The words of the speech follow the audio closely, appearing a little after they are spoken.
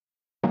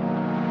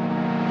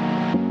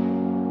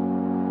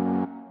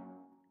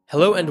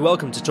Hello and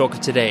welcome to Talk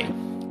of Today,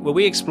 where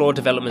we explore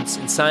developments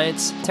in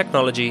science,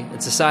 technology,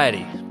 and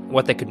society, and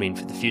what they could mean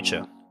for the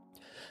future.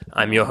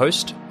 I'm your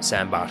host,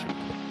 Sam Barrett.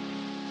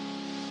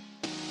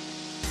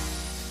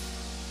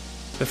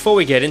 Before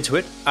we get into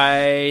it,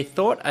 I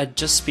thought I'd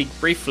just speak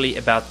briefly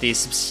about the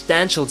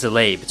substantial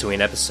delay between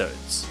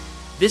episodes.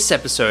 This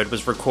episode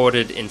was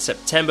recorded in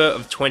September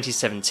of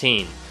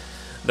 2017,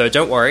 though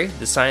don't worry,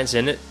 the science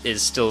in it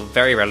is still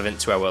very relevant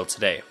to our world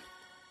today.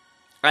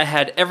 I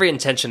had every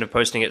intention of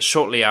posting it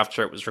shortly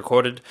after it was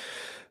recorded,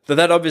 though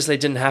that obviously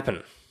didn't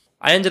happen.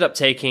 I ended up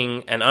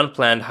taking an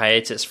unplanned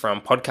hiatus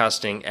from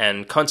podcasting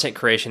and content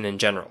creation in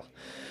general.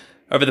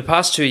 Over the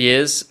past 2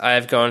 years,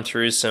 I've gone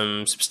through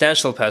some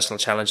substantial personal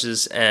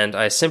challenges, and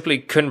I simply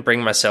couldn't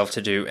bring myself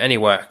to do any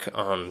work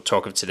on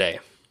Talk of Today.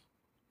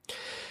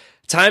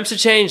 Times have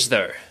changed,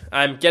 though.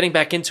 I'm getting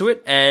back into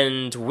it,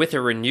 and with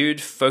a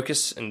renewed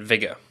focus and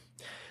vigor.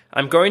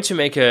 I'm going to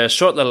make a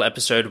short little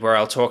episode where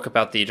I'll talk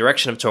about the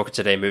direction of Talk of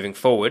Today moving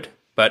forward,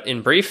 but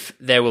in brief,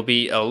 there will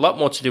be a lot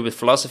more to do with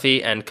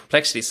philosophy and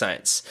complexity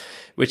science,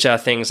 which are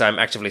things I'm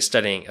actively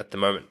studying at the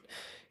moment.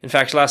 In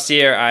fact, last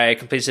year I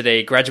completed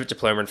a graduate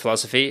diploma in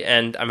philosophy,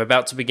 and I'm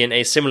about to begin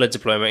a similar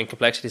diploma in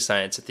complexity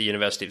science at the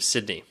University of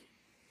Sydney.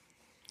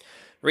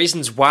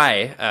 Reasons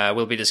why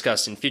will be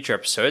discussed in future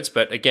episodes,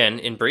 but again,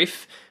 in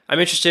brief, I'm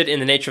interested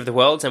in the nature of the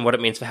world and what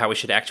it means for how we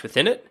should act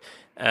within it.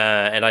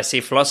 And I see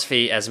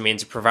philosophy as a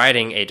means of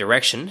providing a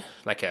direction,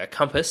 like a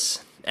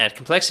compass, and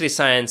complexity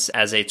science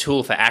as a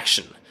tool for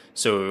action,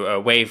 so a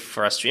way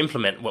for us to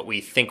implement what we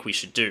think we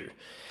should do.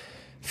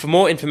 For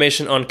more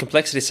information on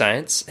complexity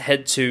science,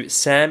 head to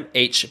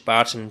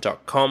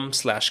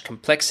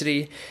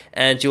samhbarton.com/complexity,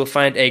 and you'll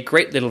find a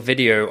great little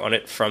video on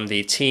it from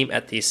the team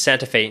at the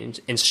Santa Fe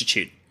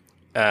Institute,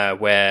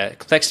 where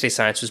complexity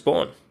science was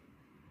born.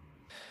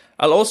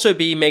 I'll also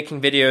be making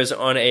videos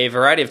on a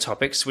variety of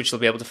topics, which you'll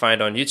be able to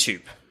find on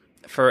YouTube.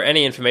 For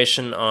any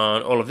information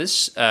on all of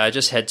this,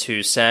 just head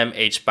to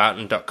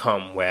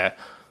samhbarton.com, where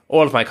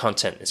all of my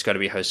content is going to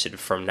be hosted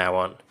from now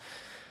on.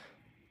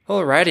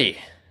 Alrighty,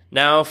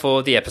 now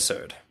for the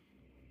episode.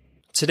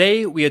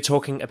 Today we are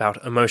talking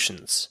about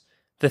emotions.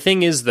 The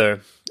thing is, though,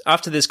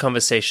 after this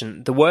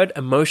conversation, the word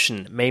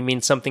emotion may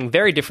mean something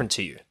very different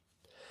to you.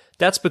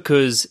 That's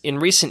because, in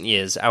recent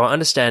years, our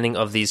understanding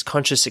of these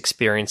conscious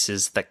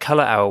experiences that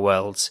color our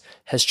worlds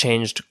has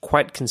changed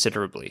quite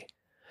considerably.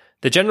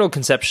 The general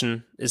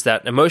conception is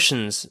that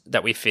emotions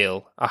that we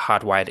feel are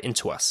hardwired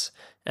into us,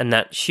 and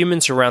that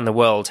humans around the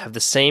world have the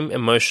same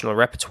emotional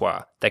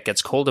repertoire that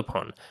gets called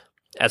upon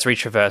as we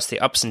traverse the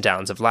ups and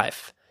downs of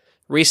life.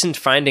 Recent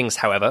findings,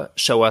 however,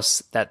 show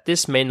us that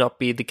this may not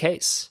be the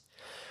case.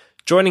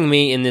 Joining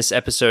me in this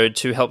episode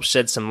to help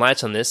shed some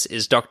light on this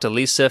is Dr.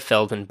 Lisa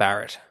Feldman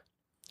Barrett.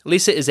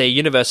 Lisa is a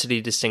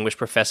University Distinguished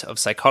Professor of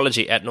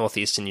Psychology at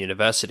Northeastern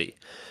University,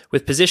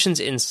 with positions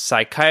in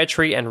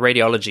psychiatry and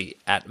radiology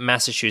at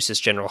Massachusetts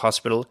General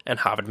Hospital and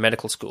Harvard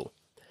Medical School.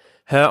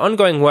 Her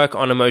ongoing work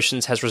on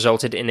emotions has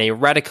resulted in a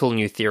radical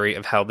new theory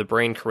of how the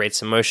brain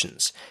creates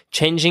emotions,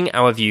 changing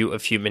our view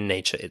of human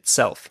nature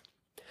itself.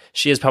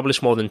 She has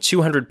published more than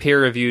 200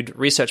 peer-reviewed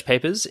research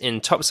papers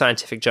in top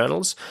scientific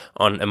journals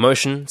on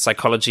emotion,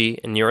 psychology,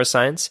 and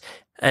neuroscience,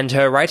 and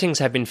her writings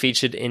have been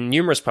featured in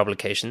numerous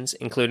publications,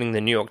 including the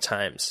New York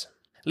Times.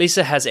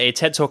 Lisa has a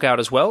TED Talk out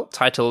as well,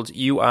 titled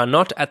 "You Are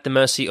Not at the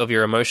Mercy of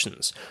Your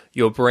Emotions.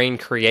 Your Brain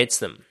Creates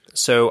Them."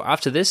 So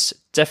after this,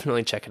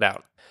 definitely check it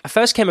out. I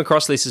first came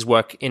across Lisa's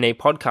work in a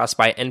podcast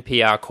by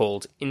NPR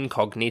called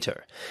Incognito.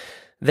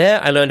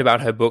 There I learned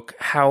about her book,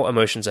 How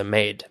Emotions Are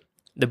Made.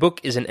 The book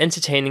is an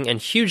entertaining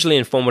and hugely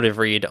informative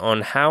read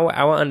on how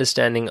our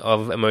understanding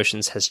of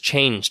emotions has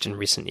changed in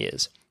recent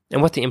years,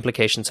 and what the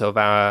implications of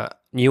our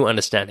new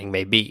understanding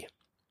may be.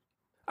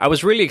 I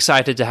was really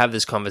excited to have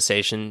this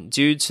conversation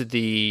due to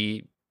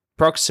the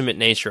proximate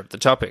nature of the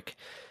topic.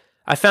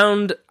 I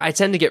found I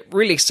tend to get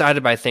really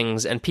excited by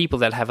things and people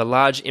that have a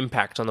large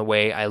impact on the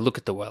way I look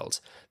at the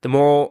world. The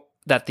more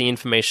that the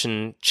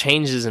information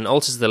changes and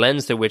alters the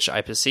lens through which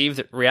I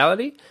perceive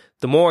reality,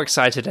 the more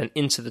excited and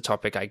into the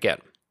topic I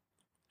get.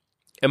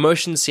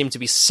 Emotions seem to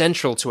be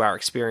central to our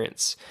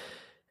experience,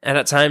 and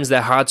at times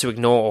they're hard to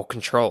ignore or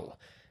control.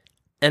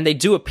 And they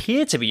do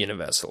appear to be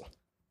universal.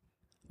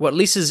 What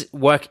Lisa's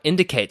work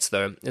indicates,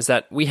 though, is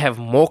that we have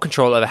more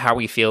control over how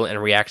we feel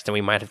and react than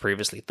we might have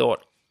previously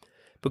thought.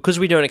 Because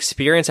we don't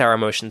experience our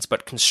emotions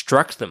but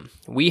construct them,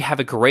 we have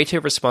a greater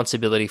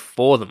responsibility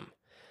for them.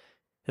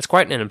 It's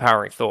quite an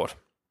empowering thought.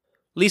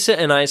 Lisa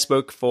and I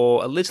spoke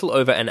for a little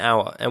over an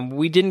hour, and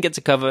we didn't get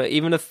to cover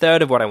even a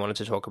third of what I wanted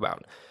to talk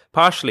about,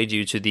 partially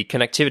due to the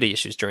connectivity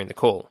issues during the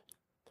call.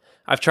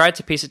 I've tried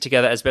to piece it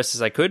together as best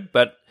as I could,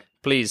 but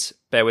please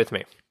bear with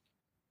me.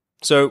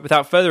 So,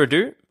 without further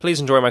ado,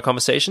 please enjoy my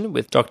conversation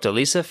with Dr.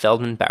 Lisa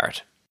Feldman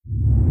Barrett.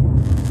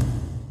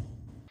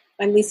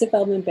 I'm Lisa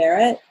Feldman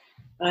Barrett.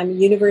 I'm a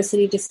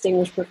University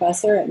Distinguished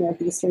Professor at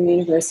Northeastern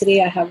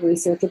University. I have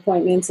research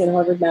appointments at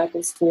Harvard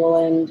Medical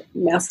School and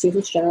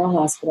Massachusetts General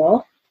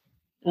Hospital.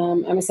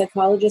 I'm a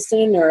psychologist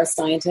and a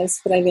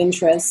neuroscientist, but I have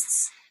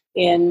interests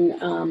in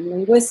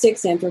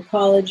linguistics,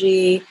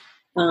 anthropology,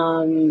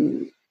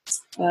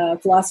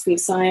 philosophy of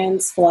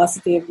science,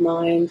 philosophy of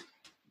mind.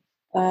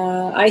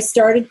 I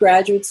started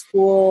graduate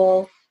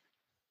school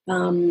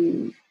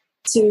to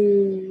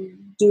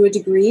do a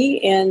degree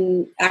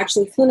in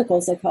actually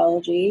clinical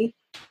psychology.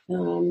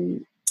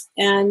 And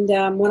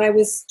when I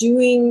was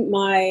doing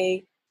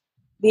the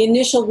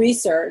initial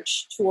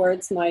research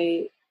towards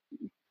my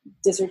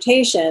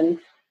dissertation,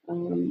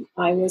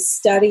 I was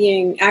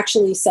studying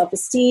actually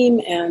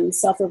self-esteem and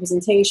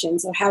self-representation.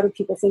 So how do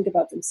people think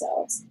about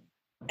themselves?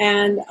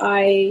 And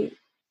I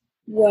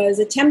was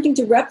attempting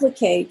to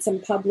replicate some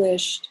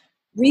published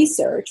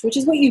research, which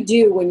is what you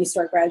do when you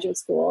start graduate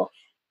school.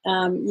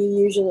 I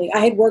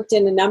had worked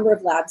in a number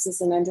of labs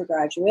as an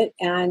undergraduate,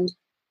 and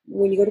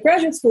when you go to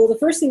graduate school, the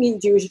first thing you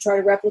do is you try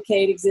to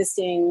replicate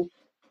existing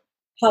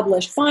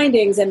published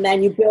findings, and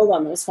then you build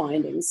on those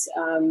findings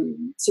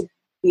to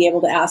be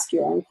able to ask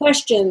your own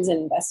questions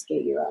and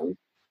investigate your own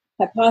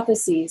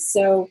hypotheses.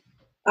 So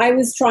I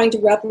was trying to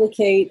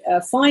replicate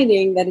a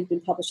finding that had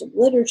been published in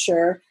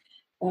literature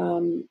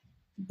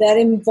that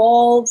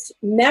involved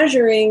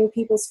measuring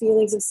people's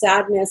feelings of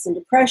sadness and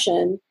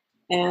depression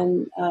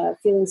and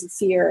feelings of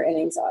fear and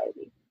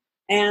anxiety.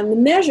 And the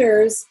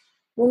measures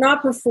were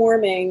not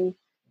performing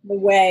the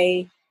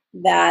way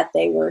that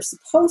they were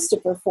supposed to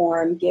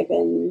perform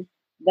given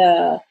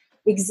the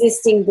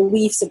existing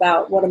beliefs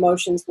about what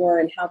emotions were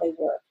and how they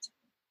worked.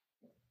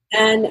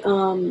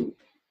 And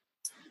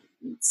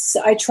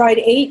so I tried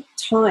 8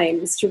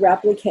 times to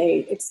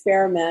replicate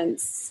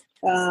experiments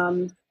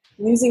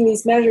using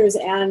these measures,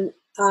 and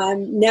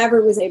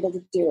never was able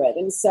to do it.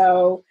 And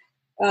so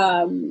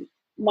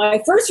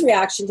my first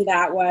reaction to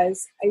that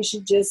was I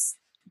should just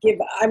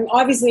I'm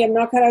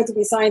not cut out to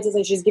be a scientist.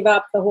 I should just give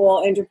up the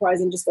whole enterprise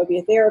and just go be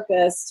a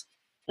therapist.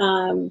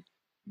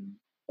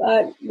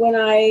 But when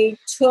I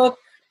took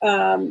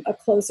a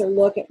closer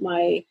look at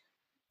my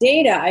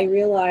data, I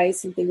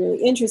realized something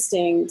really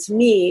interesting to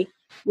me,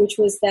 which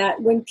was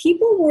that when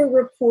people were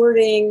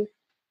reporting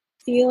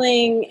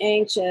feeling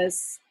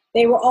anxious,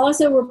 they were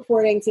also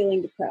reporting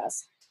feeling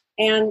depressed.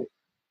 And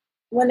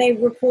when they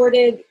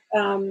reported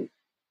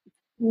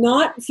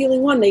not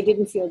feeling one, they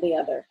didn't feel the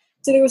other.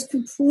 So there was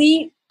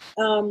complete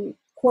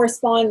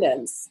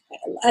correspondence,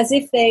 as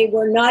if they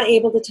were not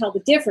able to tell the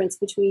difference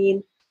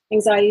between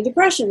anxiety and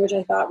depression, which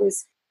I thought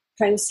was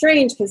kind of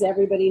strange because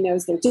everybody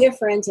knows they're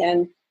different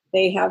and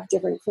they have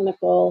different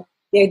clinical.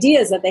 The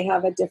idea is that they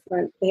have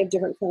different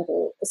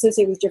clinical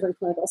associated with different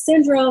clinical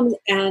syndromes,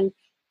 and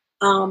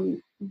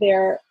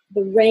the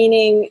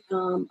reigning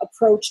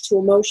approach to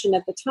emotion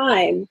at the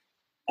time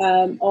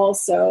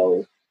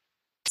also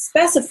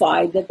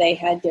specified that they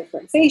had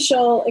different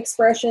facial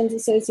expressions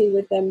associated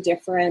with them,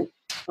 different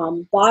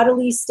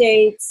bodily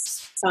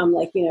states,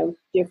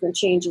 different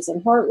changes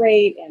in heart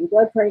rate and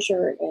blood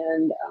pressure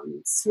and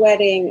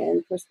sweating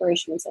and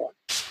perspiration and so on.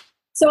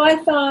 So I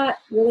thought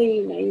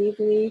really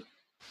naively,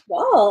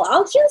 well,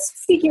 I'll just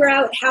figure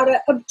out how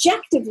to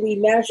objectively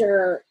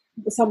measure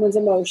someone's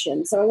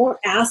emotion. So I won't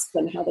ask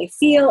them how they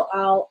feel.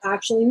 I'll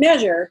actually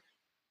measure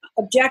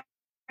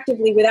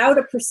objectively without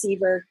a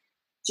perceiver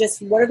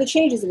just what are the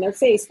changes in their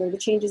face, what are the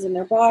changes in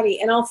their body,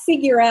 and I'll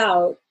figure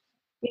out,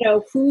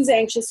 who's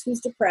anxious, who's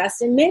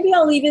depressed, and maybe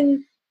I'll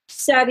even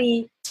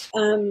study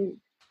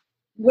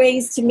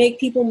ways to make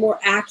people more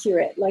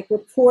accurate, like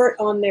report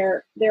on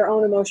their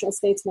own emotional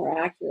states more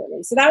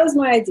accurately. So that was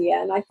my idea,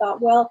 and I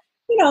thought, well,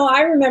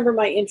 I remember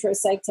my intro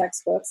psych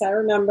textbooks. I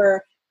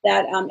remember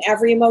that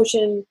every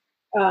emotion,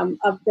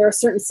 there are a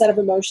certain set of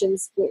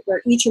emotions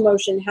where each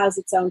emotion has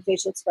its own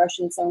facial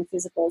expression, its own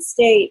physical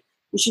state.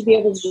 You should be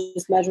able to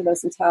just measure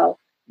those and tell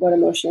what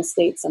emotional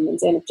state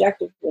someone's in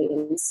objectively.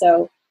 And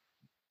so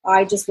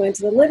I just went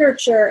to the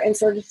literature and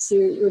started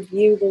to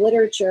review the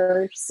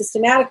literature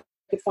systematically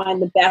to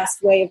find the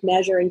best way of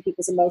measuring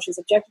people's emotions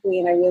objectively.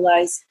 And I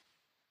realized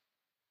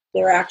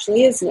there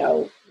actually is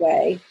no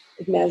way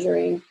of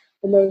measuring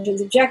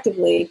emotions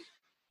objectively,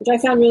 which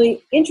I found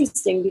really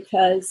interesting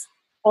because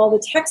all the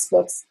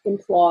textbooks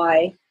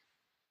imply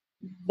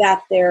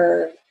that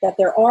there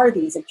are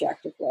these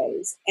objective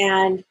ways.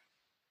 And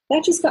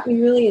that just got me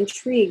really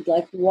intrigued.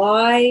 Like,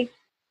 why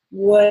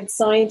would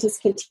scientists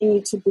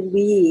continue to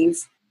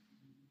believe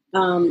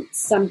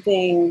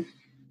something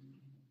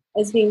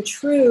as being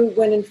true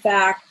when, in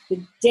fact,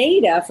 the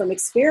data from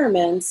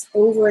experiments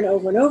over and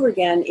over and over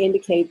again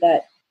indicate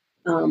that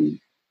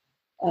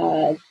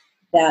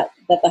that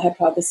the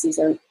hypotheses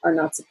are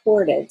not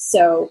supported?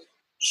 So,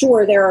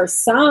 sure, there are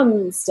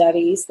some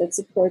studies that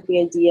support the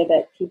idea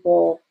that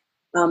people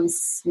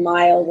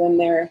smile when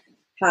they're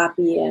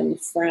happy and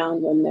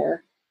frown when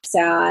they're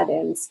sad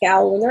and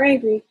scowl when they're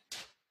angry.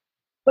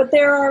 But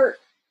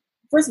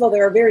first of all,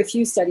 there are very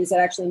few studies that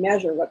actually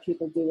measure what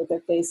people do with their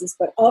faces.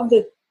 But of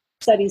the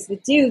studies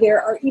that do,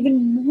 there are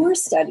even more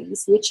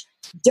studies which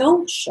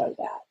don't show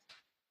that.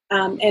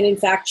 And in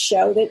fact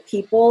show that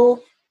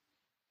people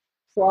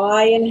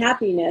cry in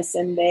happiness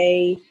and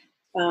they,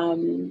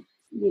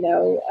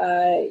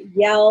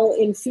 yell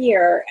in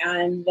fear,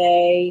 and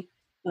they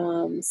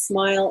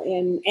smile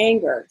in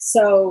anger.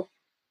 So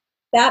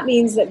that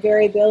means that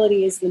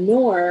variability is the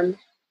norm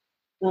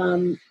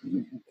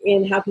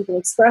in how people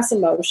express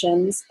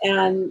emotions.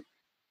 And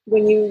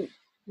when you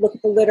look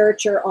at the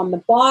literature on the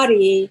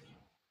body,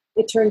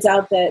 it turns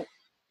out that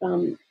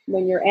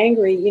when you're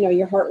angry,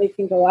 your heart rate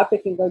can go up,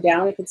 it can go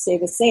down, it can stay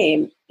the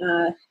same.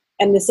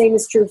 And the same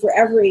is true for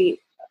every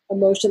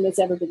emotion that's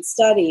ever been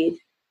studied.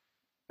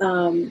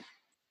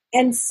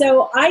 And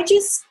so I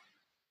just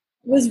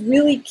was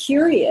really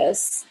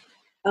curious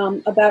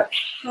about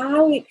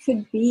how it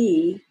could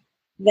be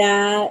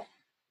that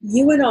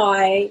you and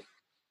I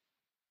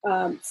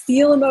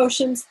feel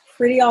emotions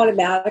pretty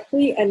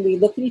automatically, and we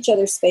look at each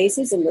other's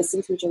faces and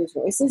listen to each other's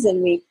voices,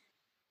 and we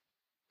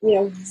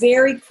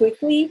very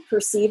quickly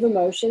perceive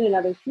emotion in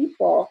other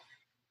people,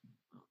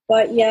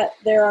 but yet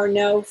there are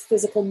no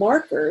physical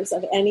markers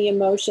of any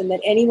emotion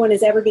that anyone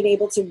has ever been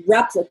able to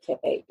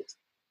replicate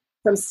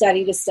from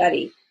study to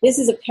study. This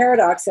is a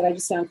paradox that I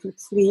just found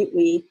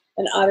completely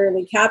and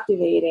utterly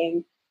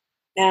captivating.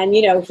 And,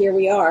 here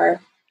we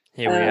are.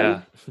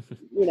 Here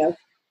we are.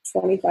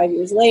 25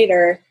 years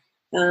later.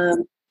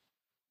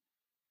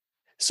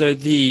 So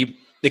the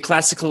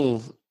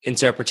classical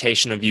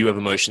interpretation of view of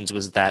emotions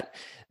was that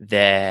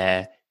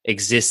there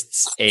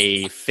exists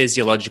a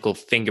physiological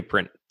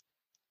fingerprint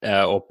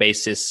or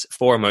basis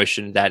for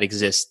emotion that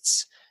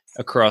exists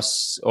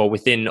across or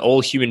within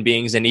all human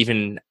beings and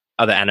even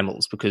other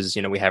animals, because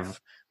we've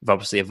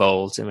obviously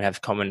evolved and we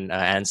have common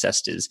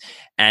ancestors.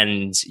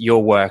 And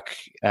your work,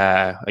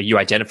 you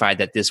identified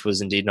that this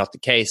was indeed not the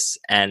case.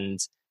 And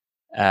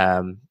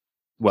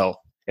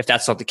well, if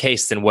that's not the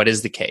case, then what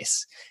is the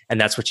case? And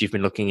that's what you've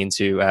been looking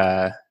into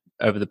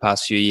over the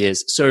past few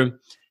years. So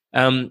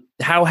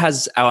how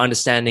has our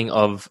understanding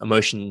of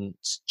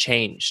emotions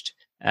changed?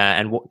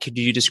 And what could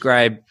you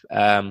describe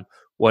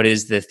what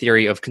is the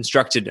theory of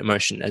constructed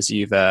emotion, as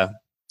you've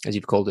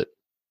called it?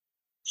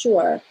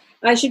 Sure.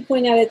 I should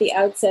point out at the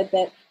outset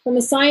that from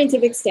a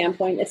scientific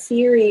standpoint, a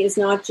theory is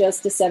not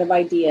just a set of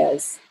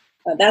ideas.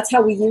 That's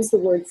how we use the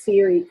word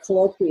theory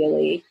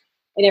colloquially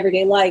in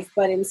everyday life.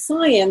 But in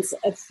science,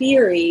 a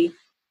theory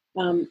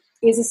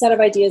is a set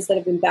of ideas that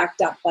have been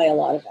backed up by a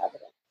lot of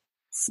evidence.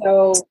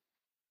 So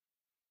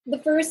the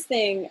first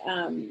thing,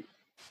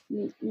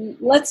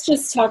 let's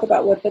just talk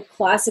about what the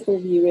classical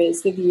view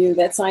is, the view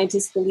that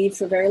scientists believed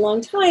for a very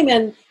long time,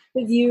 and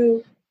the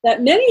view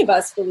that many of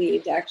us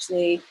believed,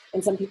 actually,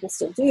 and some people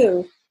still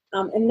do,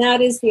 and that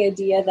is the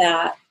idea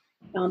that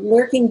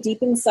lurking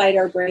deep inside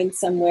our brain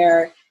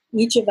somewhere,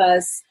 each of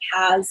us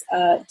has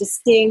a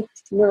distinct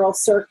neural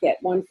circuit,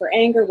 one for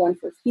anger, one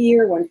for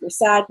fear, one for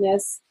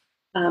sadness,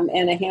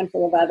 and a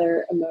handful of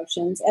other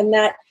emotions, and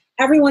that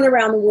everyone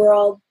around the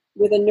world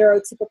with a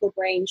neurotypical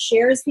brain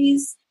shares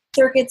these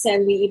circuits,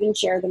 and we even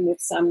share them with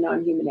some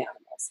non-human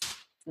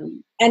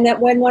animals. And that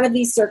when one of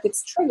these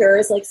circuits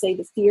triggers, like say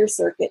the fear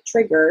circuit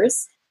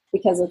triggers,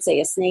 because let's say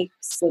a snake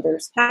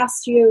slithers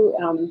past you,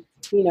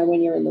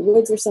 when you're in the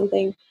woods or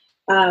something,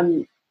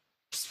 the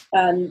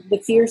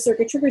fear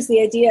circuit triggers.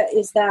 The idea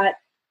is that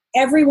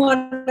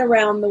everyone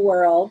around the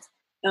world,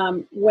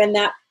 when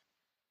that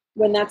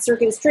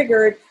circuit is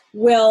triggered,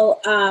 will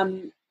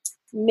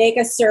make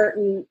a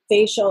certain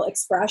facial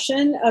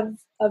expression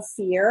of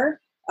fear,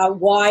 a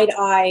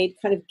wide-eyed,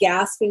 kind of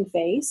gasping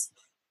face.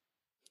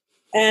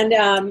 And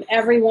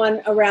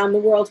everyone around the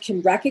world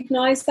can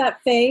recognize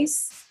that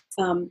face,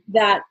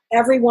 that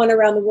everyone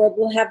around the world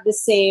will have the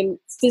same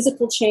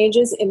physical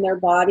changes in their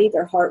body.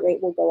 Their heart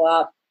rate will go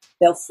up,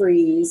 they'll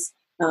freeze,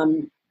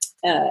 and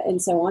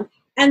so on.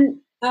 And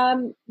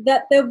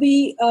that there'll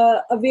be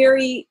a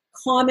very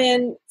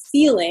common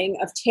feeling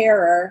of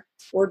terror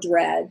or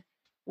dread.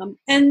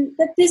 And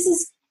that this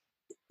is,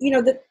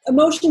 the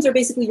emotions are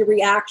basically your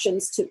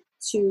reactions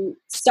to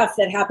stuff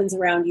that happens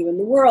around you in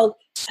the world,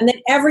 and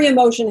that every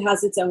emotion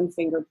has its own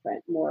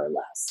fingerprint, more or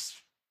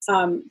less.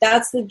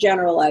 That's the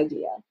general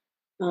idea.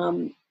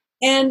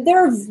 And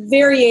there are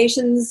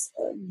variations,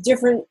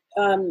 different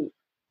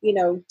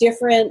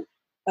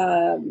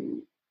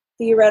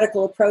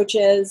theoretical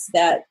approaches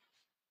that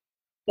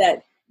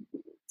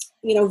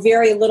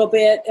vary a little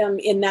bit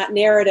in that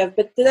narrative,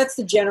 but that's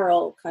the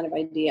general kind of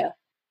idea.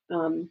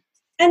 And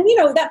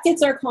that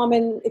fits our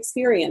common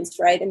experience,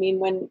 right? I mean,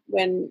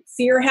 when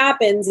fear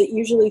happens, it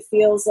usually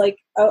feels like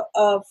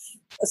a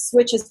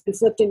switch has been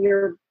flipped in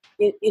your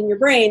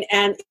brain,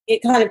 and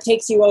it kind of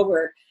takes you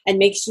over and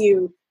makes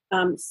you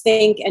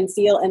think and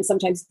feel and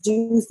sometimes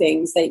do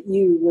things that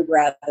you would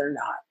rather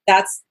not.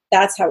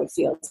 That's how it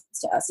feels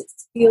to us. It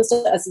feels to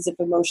us as if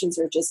emotions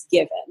are just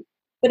given,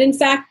 but in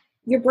fact,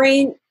 your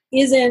brain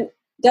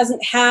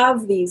doesn't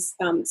have these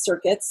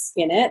circuits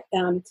in it.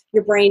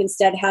 Your brain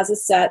instead has a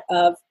set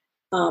of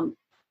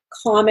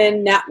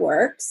common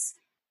networks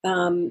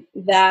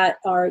that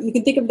are, you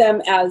can think of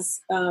them as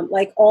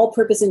like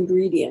all-purpose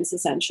ingredients,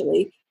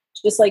 essentially.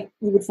 Just like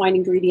you would find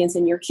ingredients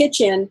in your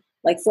kitchen,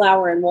 like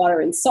flour and water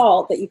and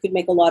salt, that you could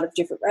make a lot of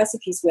different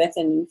recipes with.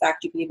 And in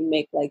fact, you could even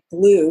make like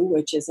glue,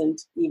 which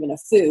isn't even a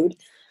food.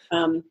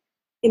 In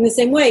the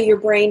same way, your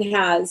brain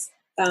has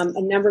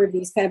a number of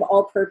these kind of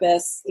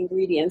all-purpose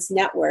ingredients,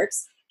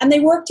 networks, and they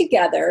work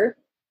together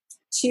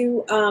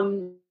to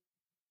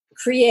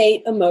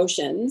create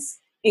emotions,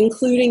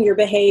 including your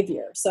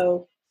behavior.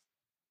 So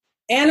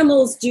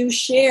animals do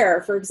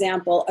share, for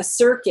example, a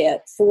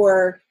circuit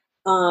for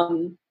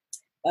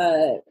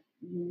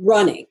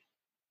running,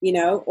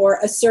 or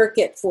a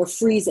circuit for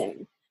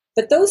freezing.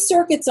 But those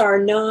circuits are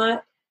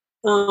not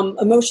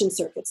emotion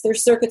circuits. They're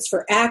circuits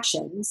for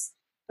actions.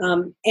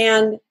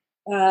 And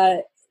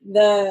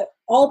the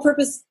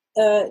all-purpose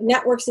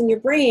networks in your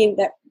brain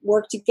that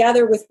work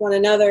together with one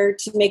another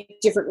to make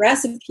different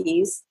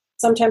recipes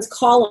sometimes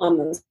call on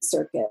those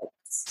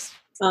circuits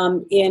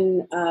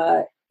in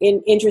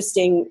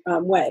interesting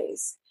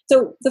ways.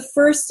 So the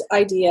first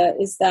idea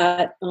is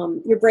that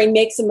your brain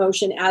makes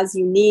emotion as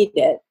you need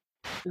it.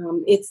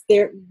 It's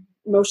there.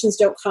 Emotions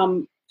don't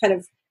come kind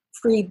of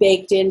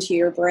pre-baked into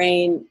your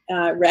brain,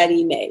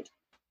 ready-made.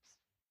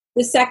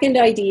 The second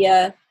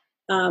idea,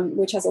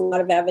 which has a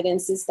lot of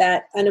evidence, is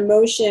that an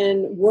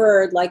emotion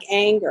word like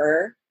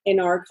anger in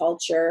our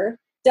culture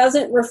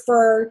doesn't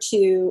refer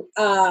to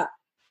a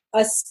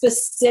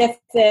specific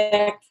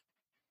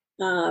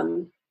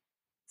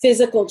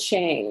physical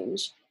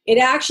change. It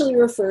actually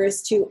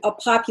refers to a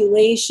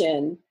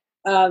population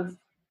of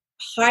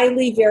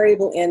highly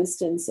variable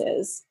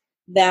instances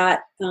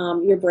that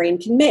your brain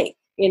can make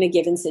in a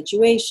given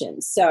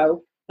situation.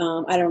 So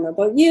I don't know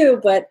about you,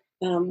 but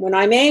when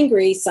I'm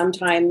angry,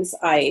 sometimes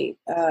I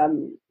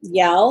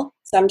yell,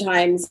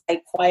 sometimes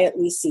I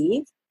quietly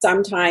seethe,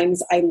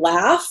 sometimes I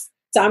laugh,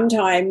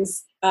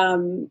 sometimes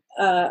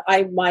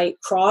I might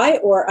cry,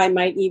 or I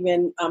might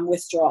even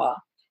withdraw.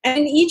 And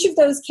in each of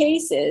those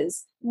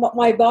cases, what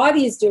my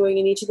body is doing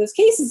in each of those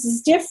cases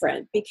is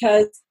different,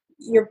 because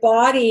your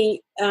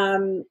body,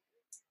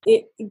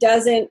 it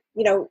doesn't,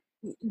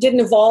 didn't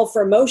evolve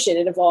for emotion.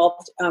 It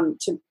evolved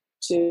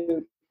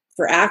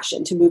for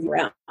action, to move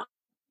around.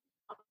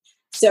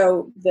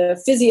 So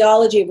the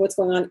physiology of what's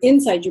going on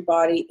inside your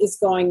body is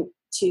going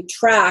to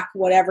track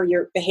whatever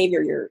your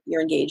behavior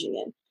you're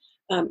engaging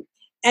in.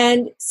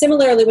 And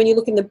similarly, when you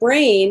look in the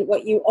brain,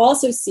 what you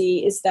also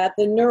see is that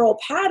the neural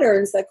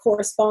patterns that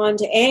correspond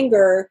to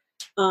anger,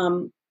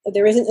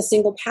 there isn't a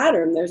single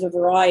pattern. There's a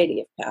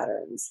variety of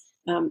patterns.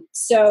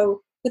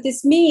 So what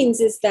this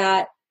means is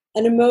that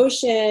an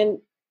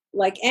emotion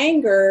like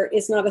anger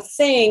is not a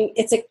thing.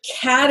 It's a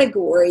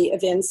category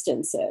of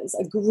instances,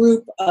 a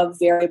group of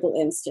variable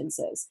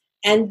instances.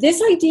 And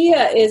this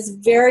idea is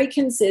very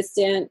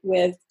consistent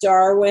with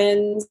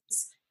Darwin's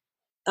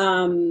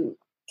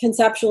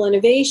conceptual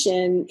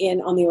innovation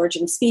On the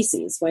Origin of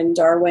Species. When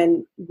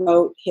Darwin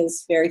wrote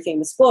his very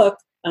famous book,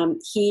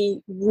 he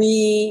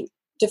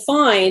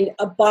redefined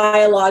a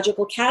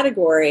biological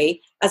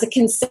category as a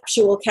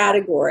conceptual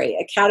category,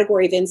 a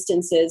category of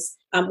instances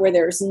where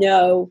there's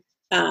no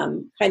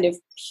kind of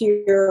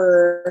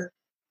pure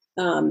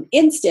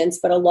instance,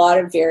 but a lot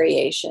of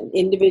variation.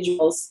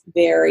 Individuals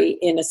vary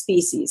in a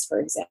species, for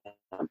example.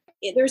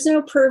 There's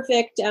no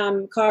perfect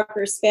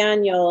Cocker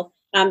Spaniel,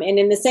 and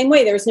in the same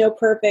way, there's no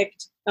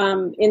perfect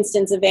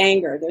instance of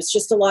anger. There's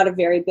just a lot of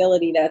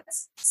variability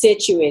that's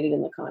situated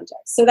in the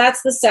context. So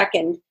that's the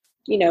second,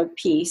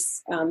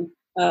 piece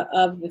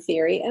of the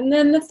theory. And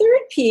then the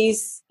third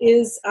piece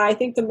is, I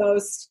think, the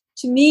most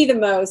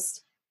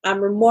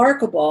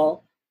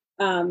remarkable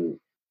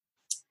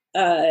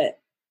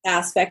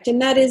aspect,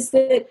 and that is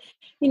that,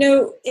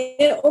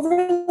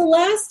 over the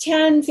last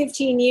 10,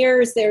 15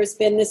 years, there's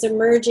been this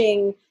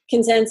emerging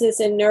consensus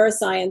in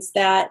neuroscience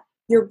that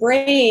your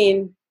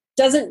brain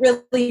doesn't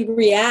really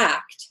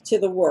react to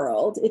the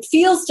world. It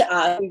feels to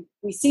us,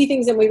 we see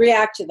things and we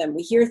react to them,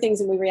 we hear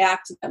things and we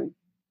react to them.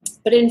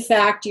 But in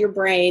fact, your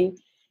brain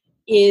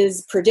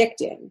is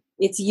predicting.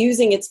 It's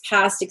using its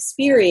past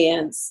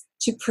experience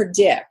to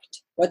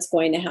predict what's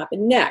going to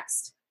happen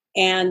next.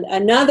 And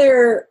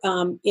another,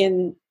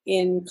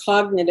 in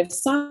cognitive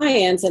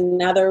science,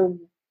 another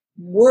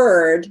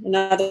word,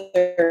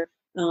 another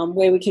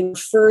way we can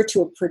refer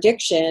to a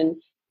prediction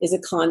is a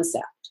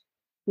concept.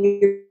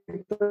 Your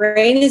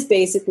brain is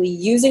basically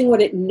using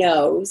what it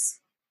knows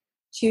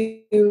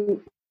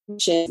to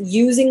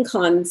using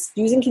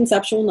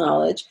conceptual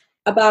knowledge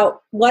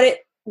about what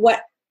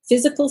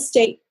physical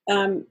state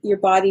your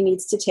body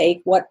needs to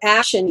take, what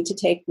action you need to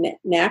take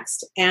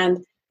next,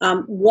 and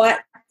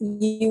what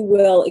you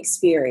will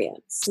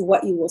experience,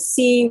 what you will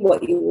see,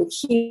 what you will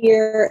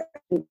hear,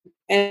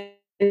 and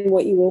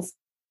what you will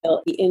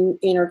feel in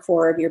the inner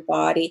core of your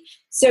body.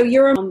 So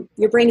your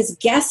brain is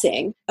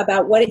guessing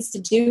about what it's to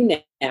do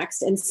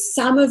next, and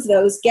some of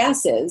those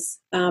guesses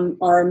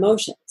are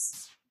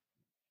emotions.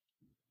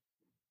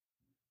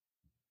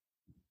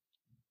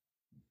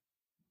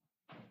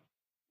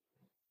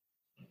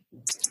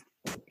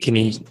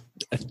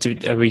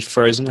 Are we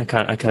frozen? I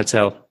can't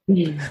tell.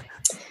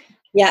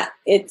 Yeah,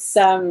 it's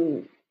I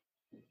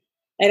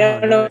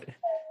don't know.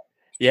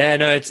 Yeah,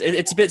 no, it's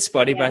a bit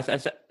spotty, but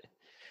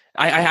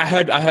I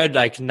heard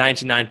like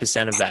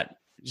 99% of that.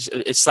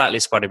 It's slightly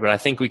spotty, but I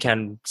think we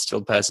can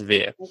still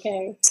persevere.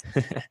 Okay.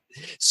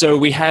 So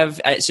we have.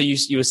 So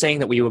you were saying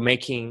that we were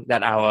making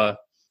that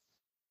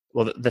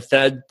the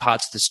third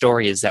part of the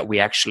story is that we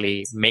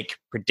actually make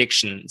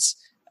predictions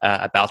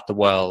about the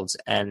world,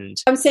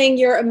 and I'm saying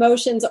your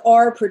emotions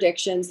are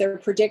predictions. They're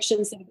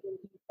predictions that have been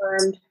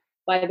confirmed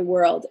by the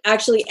world.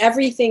 Actually,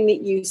 everything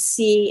that you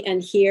see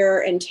and hear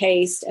and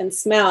taste and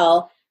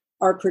smell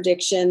are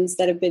predictions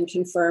that have been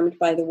confirmed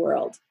by the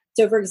world.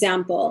 So, for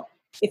example,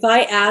 if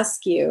I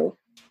ask you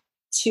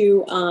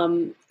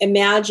to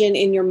imagine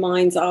in your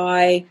mind's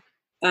eye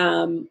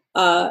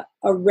a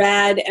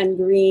red and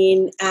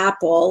green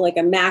apple, like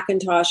a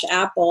Macintosh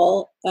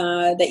apple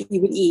that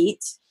you would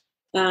eat,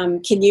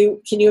 can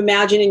you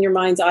imagine in your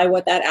mind's eye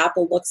what that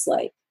apple looks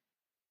like?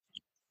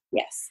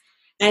 Yes.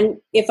 And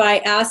if I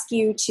ask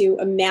you to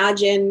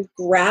imagine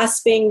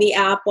grasping the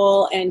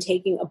apple and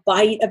taking a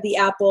bite of the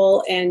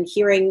apple and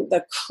hearing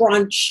the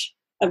crunch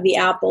of the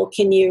apple,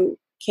 can you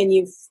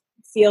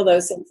feel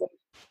those sensations?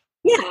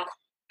 Yeah.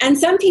 And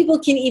some people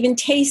can even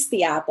taste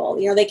the apple.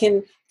 They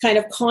can kind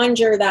of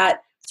conjure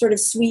that sort of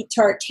sweet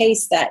tart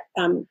taste that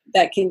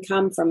that can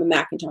come from a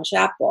Macintosh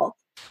apple.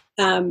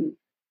 And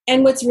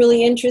what's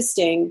really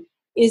interesting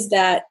is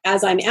that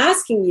as I'm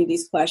asking you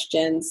these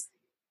questions,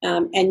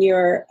 and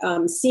you're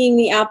seeing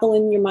the apple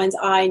in your mind's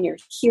eye, and you're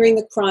hearing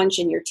the crunch,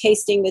 and you're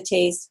tasting the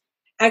taste,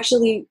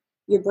 actually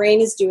your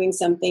brain is doing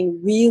something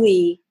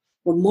really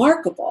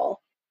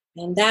remarkable,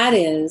 and that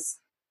is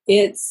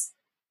it's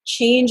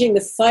changing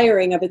the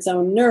firing of its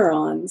own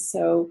neurons.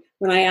 So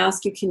when I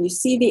ask you, can you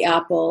see the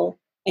apple?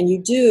 And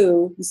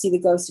you see the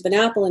ghost of an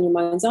apple in your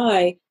mind's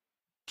eye,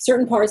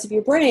 certain parts of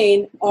your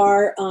brain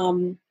are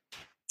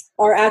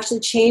actually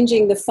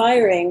changing the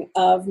firing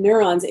of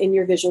neurons in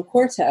your visual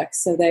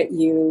cortex so that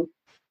you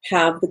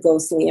have the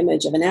ghostly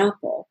image of an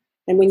apple.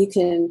 And when you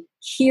can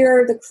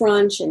hear the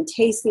crunch and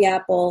taste the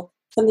apple,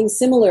 something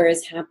similar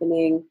is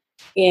happening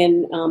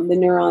in the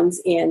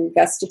neurons in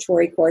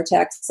gustatory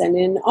cortex and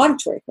in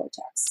auditory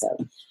cortex.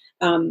 So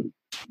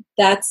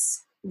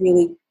that's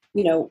really,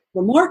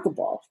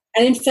 remarkable.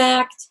 And in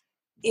fact,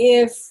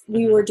 if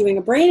we were doing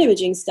a brain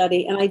imaging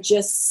study and I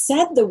just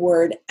said the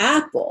word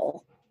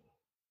apple,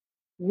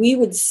 we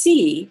would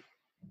see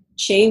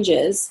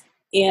changes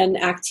in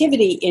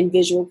activity in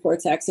visual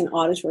cortex and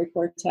auditory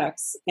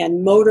cortex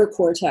and motor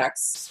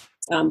cortex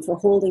for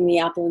holding the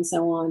apple and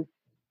so on,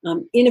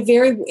 in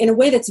a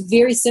way that's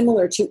very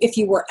similar to if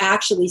you were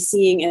actually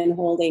seeing and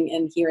holding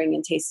and hearing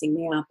and tasting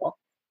the apple.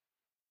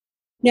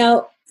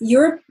 Now,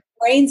 your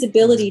brain's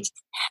ability to...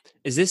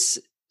 Is this...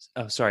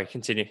 Oh, sorry,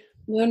 continue.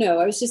 No,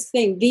 I was just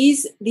saying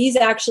these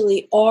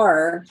actually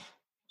are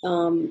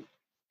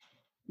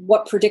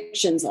what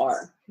predictions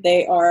are.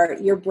 They are,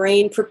 your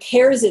brain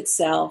prepares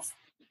itself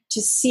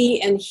to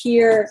see and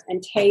hear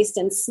and taste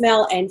and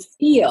smell and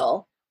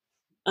feel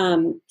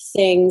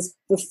things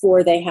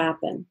before they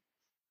happen.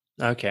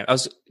 Okay, I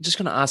was just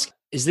going to ask,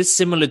 is this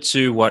similar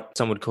to what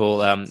some would call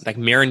like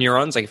mirror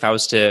neurons? Like if I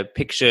was to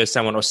picture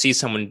someone or see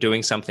someone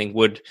doing something,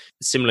 would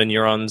similar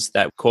neurons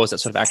that cause that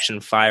sort of action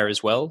fire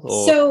as well?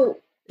 Or so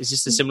is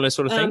this a similar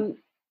sort of thing?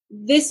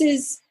 This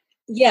is,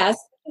 yes.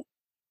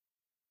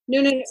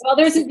 No. Well,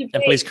 there's a debate.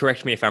 And please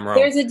correct me if I'm wrong.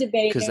 There's a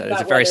debate because about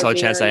there's a very solid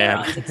whether chance I am.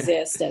 neurons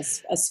exist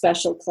as a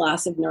special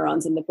class of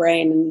neurons in the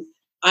brain, and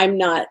I'm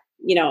not.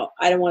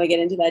 I don't want to get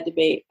into that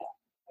debate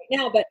right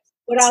now. But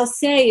what I'll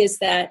say is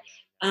that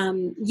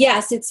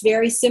yes, it's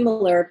very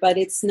similar, but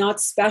it's not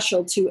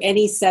special to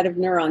any set of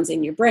neurons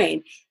in your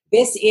brain.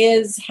 This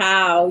is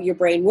how your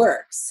brain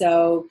works.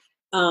 So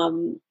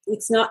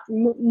it's not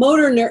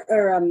mirror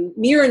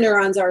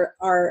neurons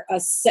are a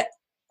set.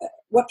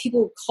 What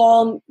people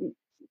call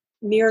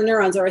mirror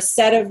neurons are a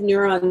set of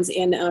neurons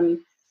in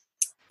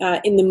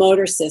the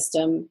motor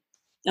system,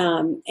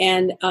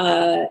 and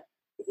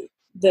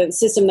the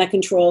system that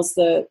controls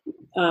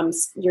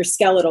your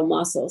skeletal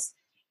muscles,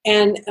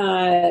 and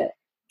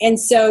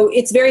so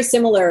it's very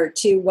similar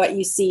to what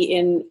you see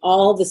in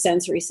all the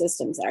sensory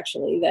systems.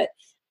 Actually, that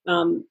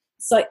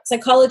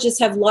psychologists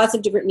have lots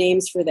of different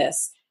names for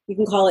this. You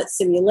can call it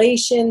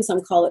simulation.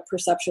 Some call it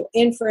perceptual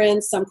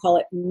inference. Some call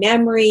it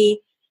memory.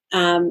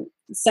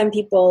 Some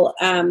people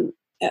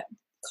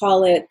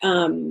call it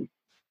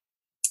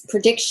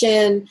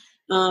prediction.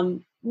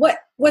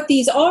 What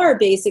these are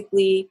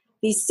basically,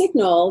 these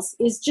signals,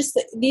 is just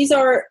that these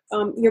are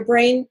your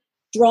brain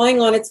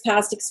drawing on its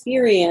past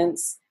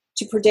experience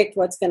to predict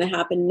what's going to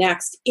happen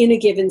next in a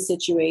given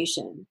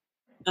situation.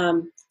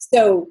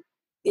 So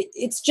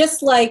it's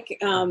just like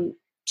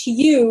to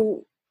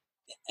you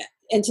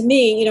and to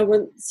me,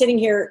 we're sitting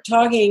here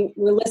talking,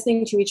 we're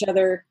listening to each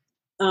other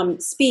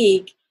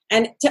speak.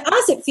 And to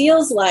us, it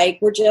feels like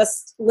we're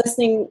just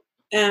listening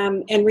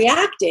and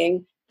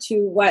reacting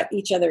to what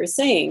each other is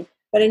saying.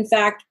 But in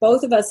fact,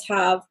 both of us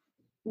have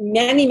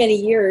many, many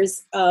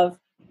years of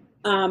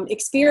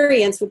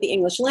experience with the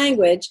English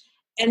language.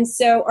 And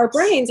so our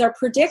brains are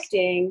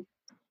predicting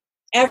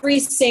every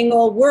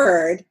single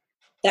word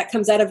that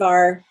comes out of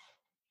our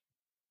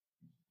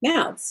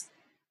mouths.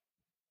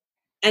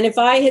 And if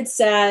I had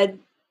said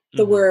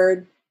the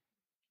word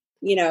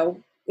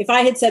if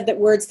I had said that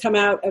words come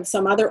out of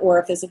some other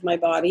orifice of my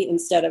body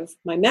instead of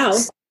my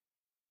mouth,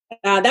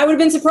 that would have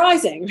been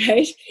surprising,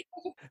 right?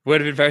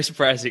 Would have been very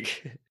surprising.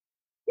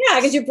 Yeah,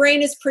 because your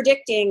brain is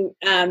predicting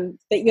that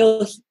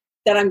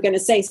I'm going to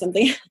say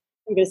something.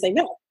 I'm going to say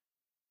no.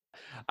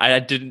 I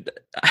didn't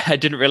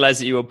realize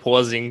that you were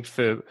pausing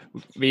for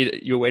me.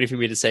 You were waiting for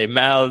me to say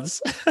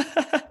mouths.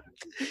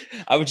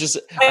 I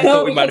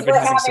thought we might have been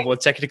having some more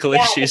technical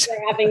issues.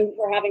 We're having.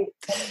 Right.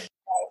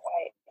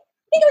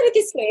 Think of it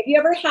this way: have you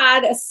ever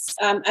had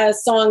a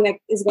song that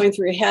is going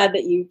through your head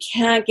that you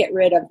can't get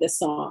rid of the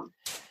song?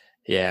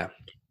 Yeah.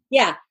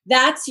 Yeah,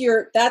 that's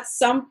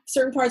some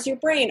certain parts of your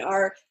brain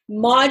are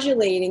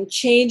modulating,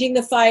 changing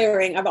the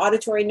firing of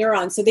auditory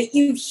neurons so that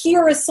you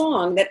hear a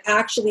song that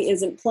actually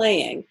isn't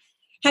playing.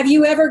 Have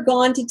you ever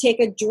gone to take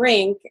a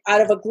drink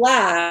out of a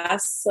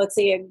glass, let's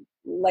say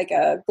like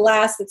a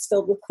glass that's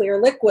filled with clear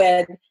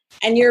liquid,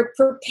 and you're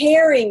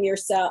preparing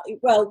yourself?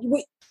 Well,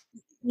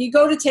 you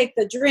go to take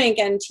the drink,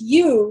 and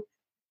to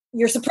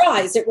you're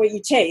surprised at what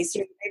you taste.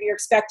 Maybe you're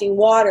expecting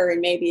water, and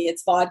maybe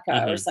it's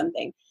vodka or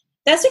something.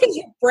 That's because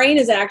your brain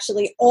is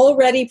actually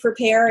already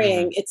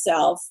preparing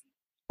itself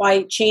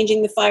by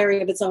changing the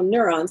firing of its own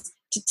neurons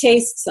to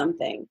taste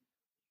something.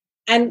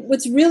 And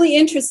what's really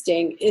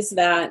interesting is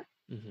that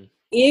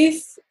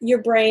if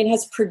your brain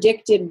has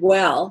predicted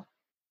well,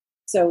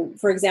 so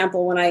for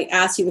example, when I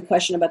asked you the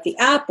question about the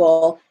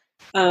apple,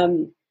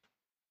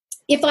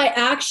 if I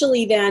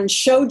actually then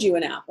showed you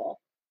an apple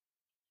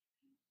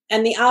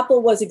and the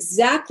apple was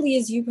exactly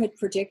as you had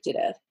predicted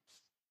it,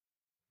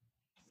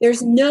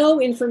 there's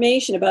no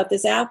information about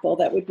this apple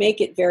that would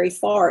make it very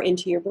far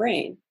into your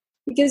brain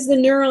because the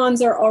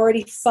neurons are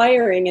already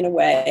firing in a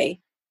way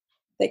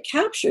that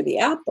capture the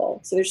apple.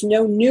 So there's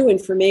no new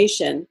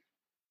information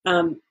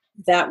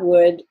that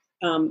would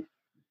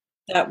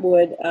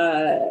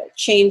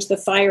change the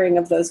firing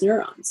of those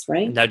neurons,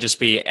 right? And that'd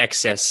just be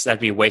excess. That'd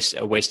be a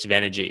waste of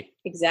energy.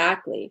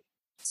 Exactly.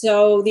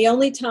 So the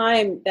only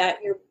time that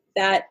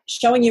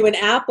showing you an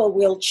apple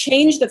will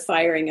change the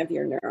firing of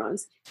your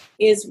neurons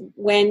is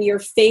when you're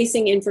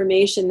facing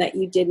information that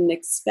you didn't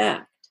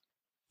expect.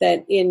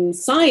 That in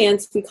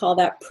science, we call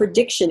that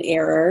prediction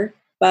error,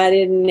 but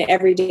in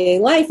everyday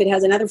life, it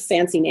has another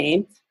fancy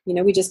name.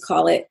 We just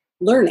call it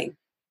learning.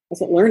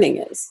 That's what learning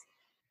is.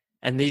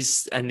 And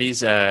these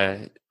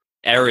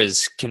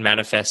errors can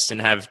manifest and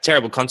have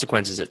terrible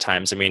consequences at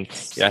times. I mean,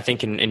 I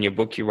think in your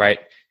book you write,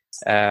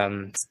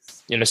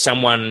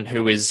 someone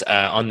who is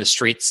on the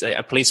streets,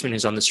 a policeman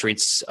who's on the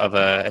streets of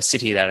a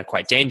city that are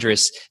quite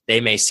dangerous,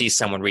 they may see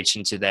someone reach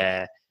into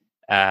their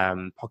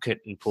pocket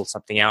and pull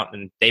something out,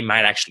 and they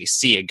might actually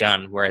see a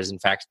gun, whereas in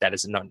fact that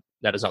is not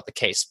the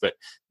case. But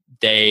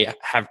they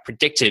have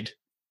predicted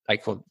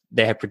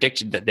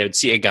that they would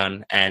see a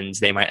gun and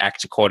they might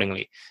act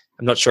accordingly.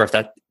 I'm not sure if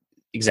that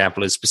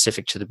example is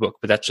specific to the book,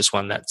 but that's just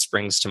one that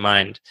springs to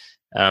mind,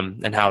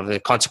 and how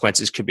the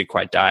consequences could be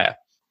quite dire.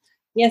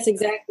 Yes,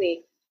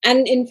 exactly.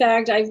 And in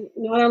fact,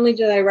 not only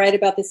did I write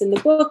about this in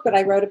the book, but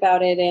I wrote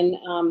about it in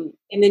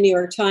the New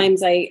York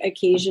Times. I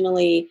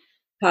occasionally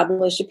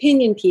publish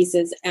opinion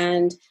pieces,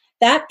 and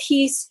that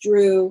piece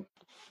drew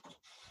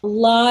a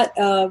lot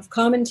of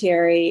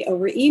commentary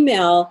over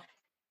email,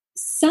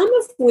 some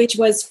of which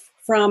was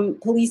from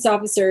police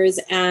officers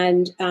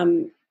and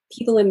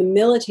people in the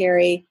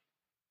military.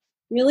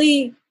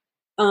 Really,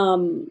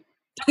 don't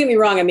get me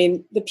wrong, I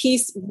mean, the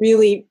piece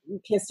really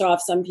pissed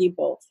off some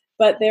people.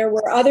 But there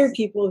were other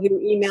people who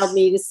emailed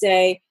me to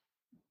say,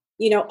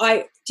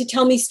 to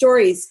tell me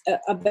stories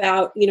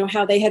about,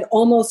 how they had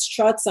almost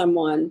shot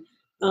someone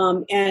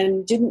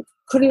and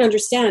couldn't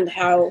understand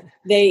how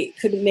they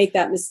could make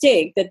that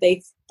mistake, that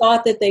they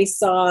thought that they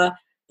saw,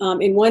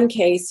 in one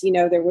case,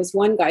 there was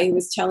one guy who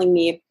was telling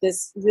me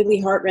this really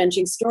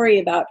heart-wrenching story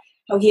about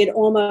how he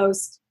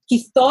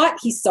thought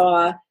he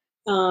saw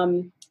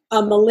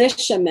a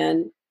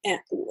militiaman,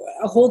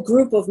 a whole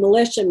group of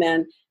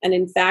militiamen, and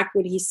in fact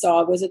what he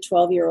saw was a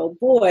 12-year-old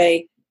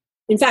boy.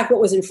 In fact, what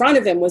was in front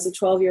of him was a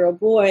 12-year-old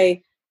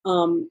boy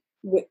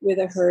with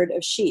a herd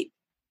of sheep.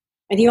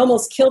 And he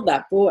almost killed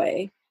that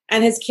boy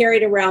and has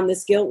carried around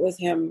this guilt with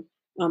him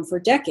for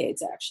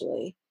decades,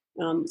 actually,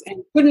 and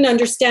couldn't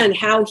understand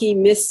how he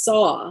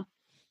missaw.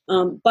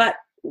 But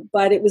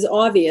it was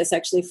obvious,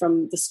 actually,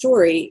 from the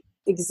story,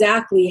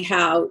 exactly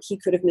how he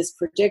could have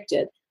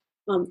mispredicted.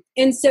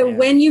 And so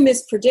when you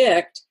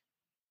mispredict,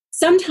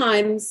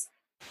 sometimes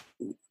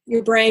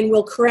your brain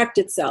will correct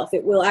itself.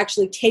 It will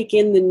actually take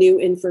in the new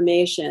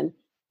information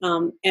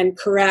and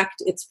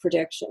correct its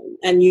prediction.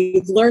 And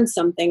you've learned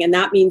something, and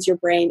that means your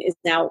brain is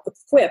now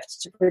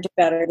equipped to predict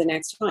better the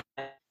next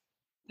time.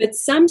 But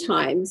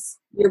sometimes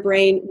your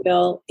brain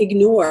will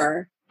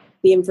ignore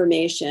the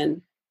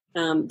information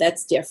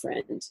that's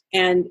different,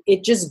 and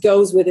it just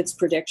goes with its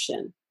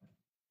prediction.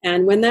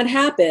 And when that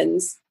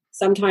happens,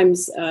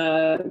 sometimes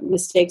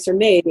mistakes are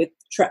made with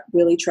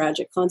really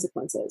tragic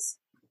consequences.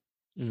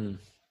 Mm.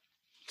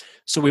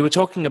 So we were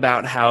talking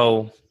about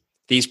how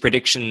these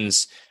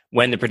predictions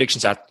when the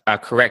predictions are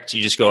correct,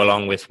 you just go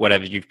along with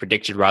whatever you've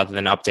predicted rather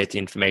than update the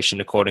information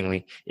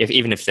accordingly,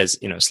 even if there's,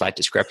 a slight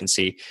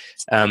discrepancy.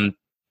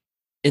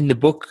 In the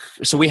book,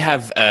 so we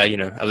have, a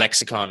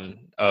lexicon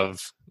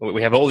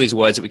we have all these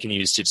words that we can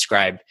use to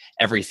describe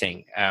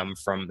everything,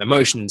 from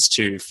emotions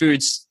to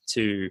foods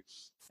to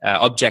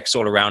objects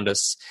all around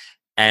us.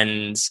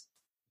 And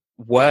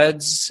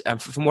words,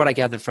 from what I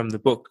gathered from the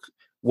book,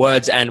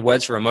 words and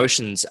words for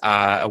emotions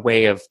are a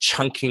way of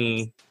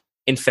chunking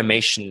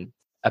information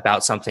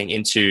about something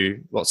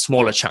into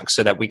smaller chunks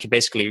so that we can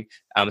basically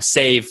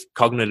save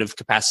cognitive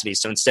capacity.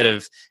 So instead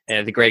of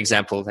the great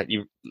example that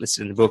you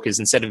listed in the book is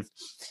instead of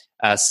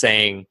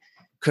saying,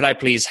 could I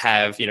please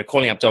have,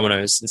 calling up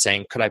Domino's and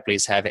saying, could I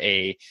please have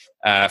a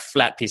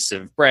flat piece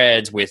of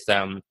bread with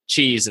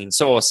cheese and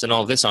sauce and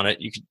all this on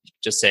it? You could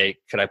just say,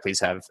 could I please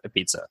have a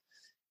pizza?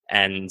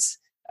 And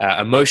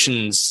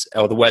emotions,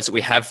 or the words that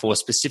we have for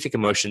specific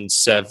emotions,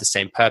 serve the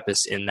same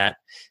purpose in that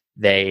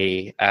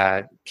they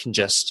can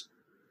just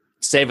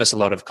save us a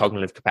lot of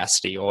cognitive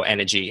capacity or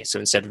energy. So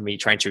instead of me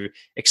trying to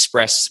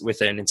express with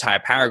an entire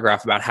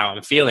paragraph about how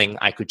I'm feeling,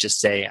 I could just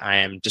say I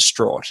am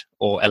distraught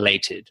or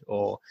elated,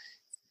 or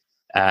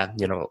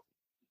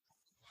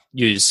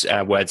use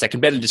words that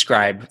can better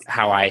describe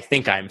how I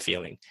think I'm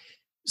feeling.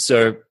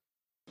 So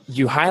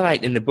you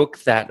highlight in the book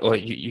that, or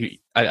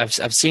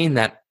I've seen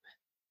that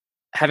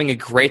having a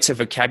greater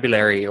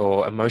vocabulary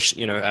or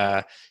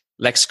emotion,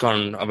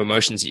 lexicon of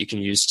emotions that you can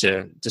use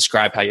to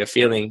describe how you're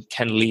feeling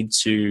can lead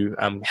to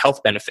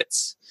health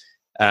benefits.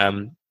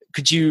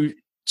 Could you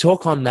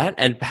talk on that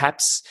and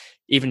perhaps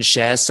even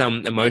share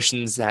some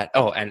emotions that,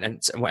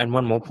 and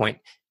one more point,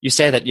 you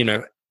say that,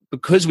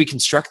 because we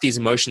construct these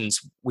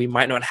emotions, we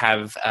might not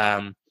have,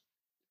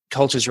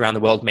 cultures around the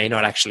world may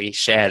not actually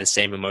share the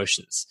same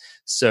emotions.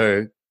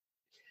 So,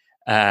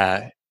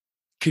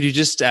 could you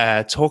just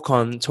talk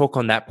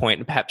on that point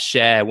and perhaps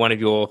share one of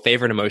your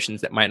favorite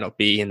emotions that might not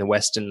be in the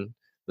Western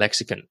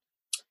lexicon?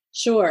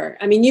 Sure.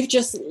 I mean, you've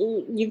just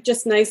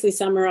nicely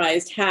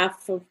summarized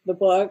half of the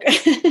book.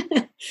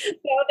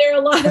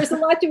 There's a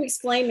lot to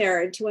explain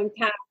there, to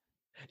unpack.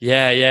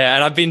 Yeah,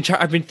 and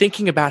I've been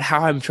thinking about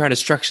how I'm trying to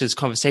structure this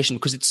conversation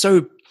because it's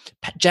so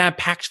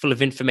jam-packed full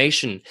of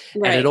information,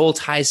 right, and it all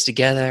ties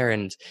together.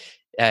 And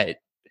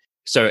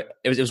so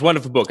it was a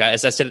wonderful book,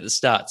 as I said at the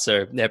start.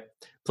 So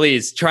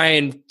please try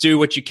and do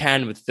what you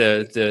can with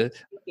the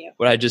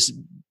what I just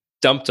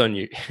dumped on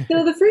you.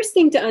 So the first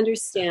thing to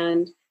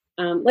understand,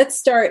 let's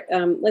start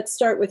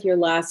with your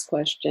last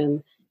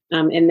question,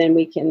 and then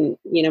we can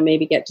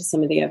maybe get to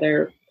some of the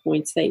other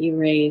points that you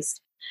raised.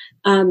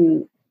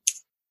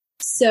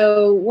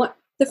 So what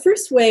the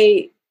first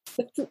way,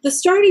 the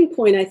starting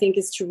point, I think,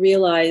 is to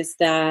realize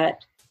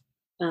that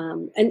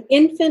an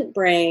infant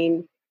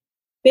brain,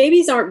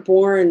 babies aren't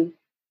born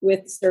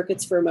with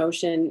circuits for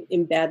emotion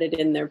embedded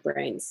in their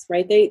brains,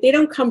 right? They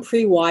don't come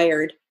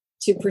pre-wired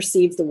to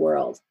perceive the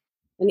world.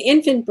 An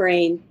infant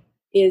brain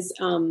is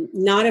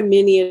not a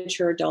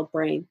miniature adult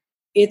brain.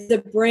 It's a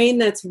brain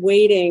that's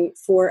waiting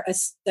for a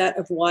set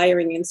of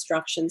wiring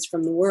instructions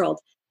from the world.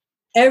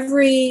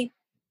 Every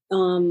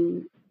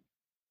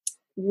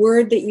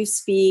word that you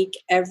speak,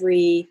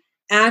 every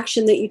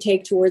action that you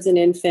take towards an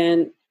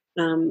infant,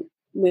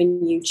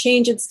 when you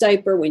change its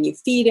diaper, when you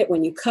feed it,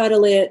 when you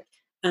cuddle it,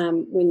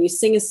 when you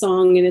sing a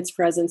song in its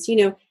presence,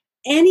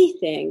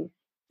 anything,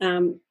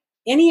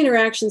 any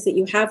interactions that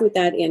you have with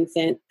that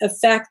infant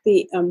affect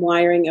the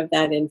wiring of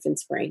that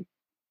infant's brain.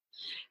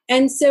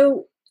 And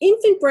so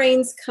infant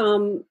brains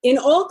come in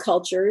all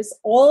cultures.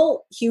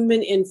 All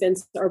human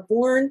infants are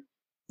born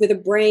with a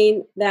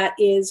brain that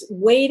is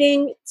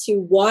waiting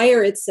to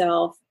wire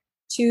itself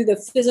to the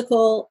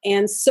physical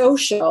and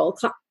social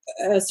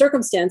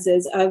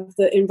circumstances of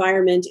the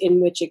environment in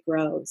which it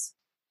grows.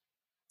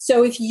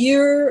 So if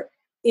you're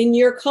in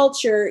your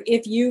culture,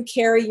 if you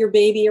carry your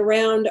baby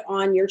around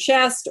on your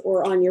chest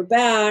or on your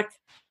back,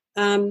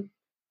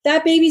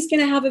 that baby's going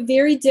to have a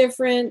very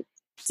different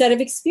set of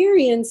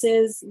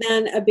experiences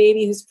than a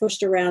baby who's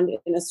pushed around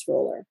in a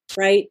stroller,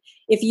 right?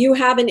 If you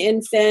have an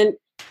infant,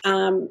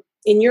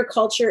 in your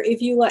culture, if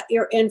you let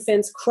your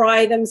infants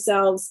cry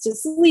themselves to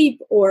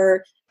sleep,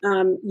 or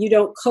you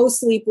don't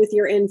co-sleep with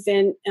your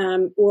infant,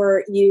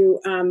 or you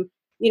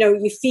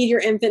feed your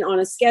infant on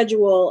a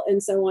schedule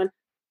and so on,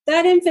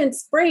 that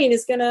infant's brain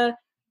is going to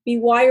be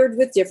wired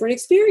with different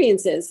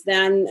experiences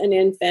than an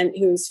infant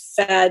who's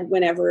fed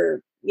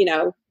whenever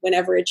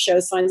it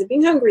shows signs of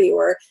being hungry,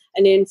 or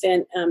an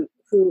infant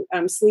who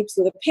sleeps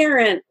with a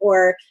parent,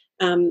 or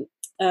an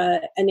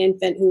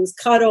infant who's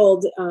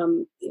cuddled,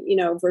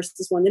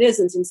 versus one that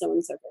isn't, and so on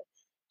and so forth.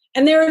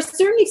 And there are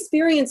certain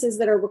experiences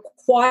that are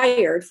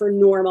required for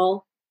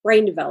normal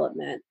brain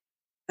development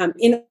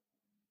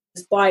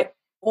by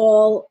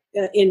all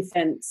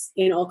infants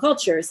in all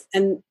cultures.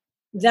 And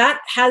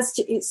that has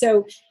to,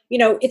 so,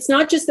 it's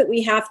not just that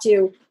we have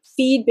to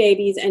feed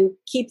babies and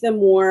keep them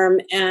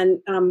warm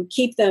and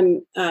keep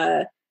them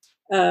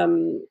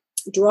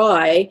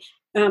dry.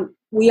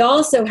 We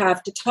also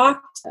have to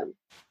talk to them.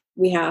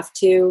 We have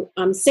to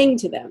sing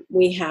to them.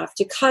 We have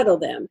to cuddle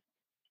them.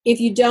 if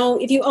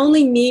you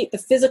only meet the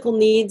physical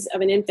needs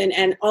of an infant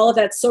and all of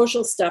that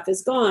social stuff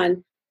is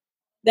gone,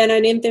 then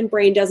an infant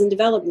brain doesn't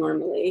develop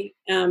normally.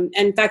 And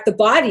in fact, the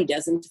body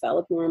doesn't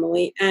develop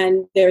normally.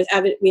 And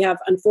we have,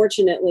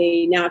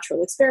 unfortunately,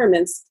 natural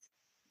experiments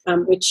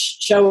which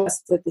show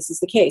us that this is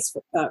the case.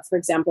 For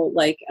example,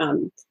 like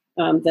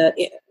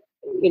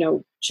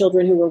the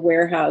children who were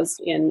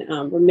warehoused in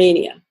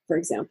Romania, for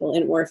example,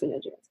 in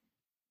orphanages.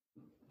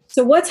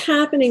 So what's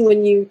happening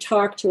when you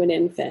talk to an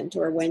infant,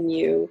 or when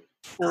you're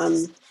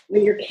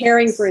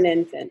caring for an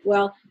infant?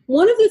 Well,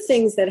 one of the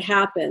things that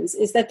happens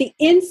is that the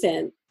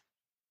infant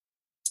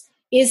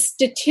is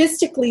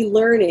statistically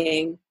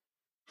learning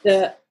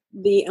the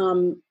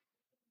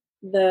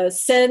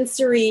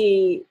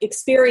sensory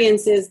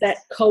experiences that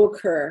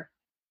co-occur,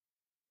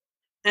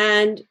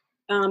 and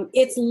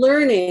it's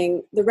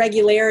learning the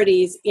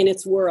regularities in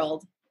its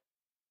world.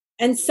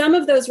 And some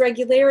of those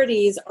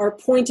regularities are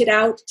pointed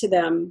out to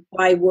them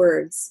by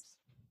words.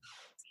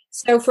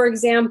 So, for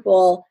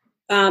example,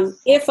 in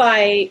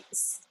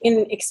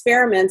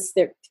experiments,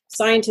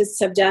 scientists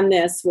have done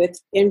this with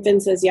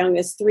infants as young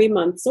as 3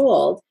 months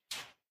old.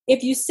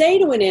 If you say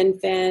to an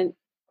infant,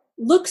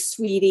 "Look,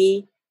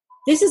 sweetie,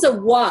 this is a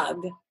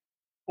wug,"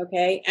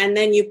 okay? And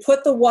then you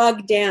put the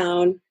wug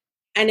down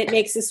and it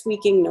makes a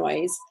squeaking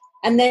noise.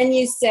 And then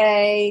you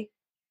say,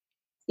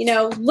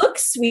 "Look,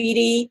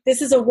 sweetie,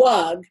 this is a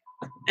wug."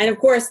 And of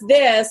course,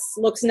 this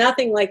looks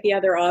nothing like the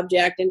other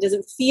object and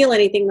doesn't feel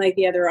anything like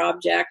the other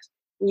object.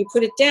 And you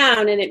put it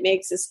down and it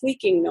makes a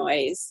squeaking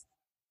noise.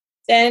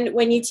 Then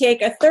when you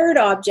take a third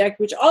object,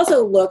 which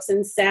also looks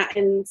and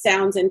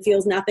sounds and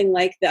feels nothing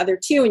like the other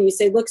two, and you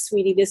say, "Look,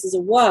 sweetie, this is a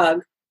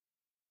wug,"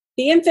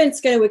 the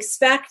infant's going to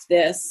expect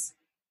this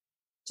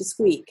to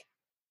squeak,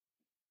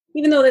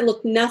 even though they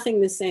look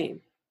nothing the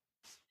same.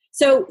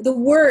 So the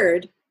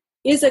word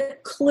is a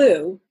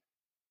clue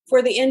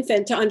for the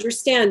infant to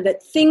understand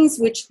that things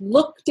which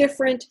look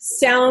different,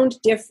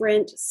 sound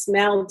different,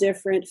 smell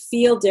different,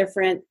 feel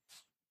different,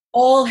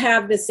 all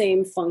have the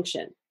same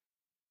function.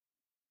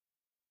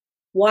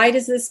 Why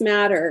does this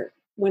matter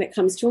when it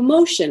comes to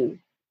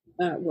emotion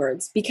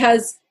words?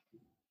 Because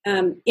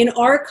in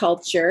our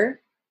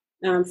culture,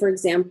 for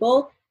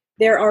example,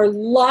 there are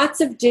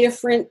lots of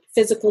different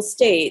physical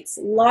states,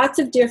 lots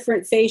of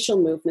different facial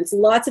movements,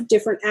 lots of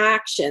different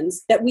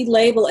actions that we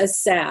label as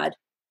sad.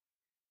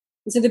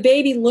 And so the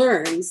baby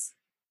learns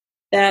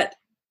that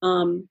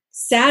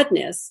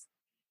sadness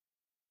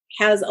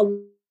has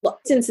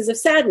instances of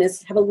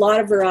sadness have a lot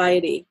of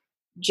variety,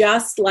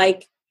 just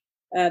like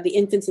the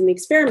infants in the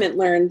experiment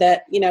learned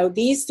that,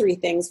 these three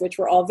things, which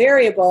were all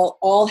variable,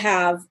 all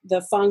have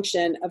the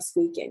function of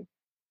squeaking.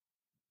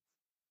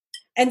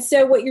 And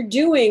so what you're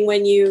doing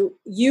when you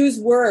use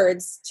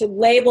words to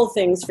label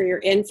things for your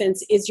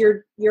infants is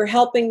you're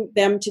helping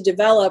them to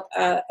develop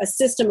a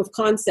system of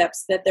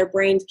concepts that their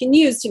brains can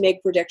use to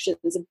make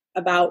predictions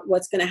about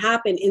what's going to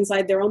happen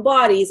inside their own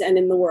bodies and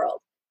in the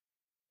world.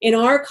 In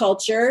our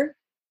culture,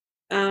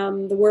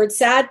 the word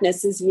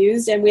sadness is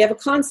used, and we have a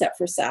concept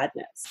for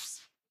sadness.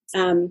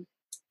 And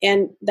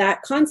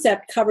that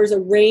concept covers a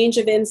range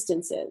of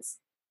instances.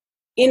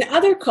 In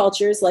other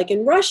cultures, like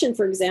in Russian,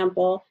 for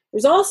example,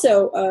 there's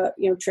also,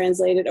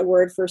 translated a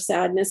word for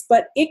sadness,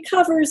 but it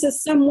covers a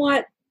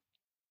somewhat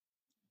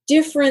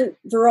different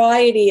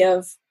variety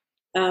of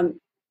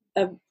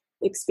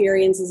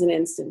experiences and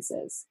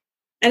instances.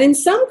 And in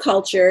some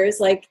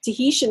cultures, like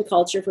Tahitian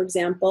culture, for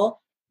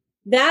example,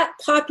 that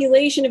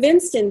population of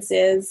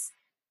instances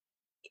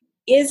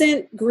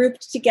isn't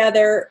grouped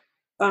together.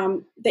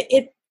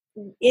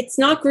 It's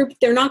not grouped.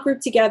 They're not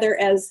grouped together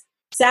as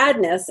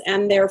sadness,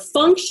 and their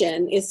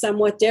function is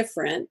somewhat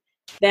different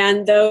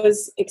than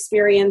those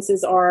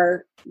experiences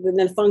are, than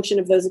the function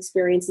of those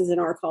experiences in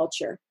our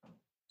culture.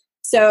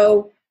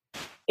 So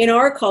in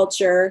our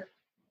culture,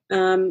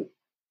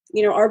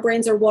 our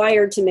brains are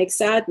wired to make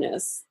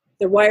sadness.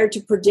 They're wired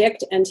to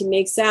predict and to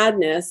make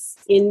sadness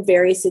in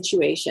various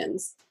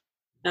situations.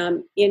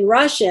 In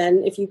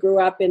Russian, if you grew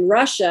up in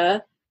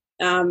Russia,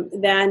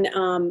 then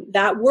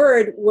that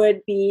word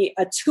would be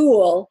a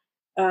tool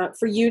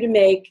for you to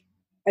make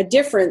a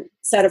different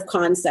set of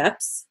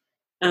concepts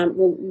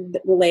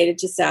related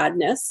to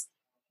sadness.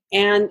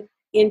 And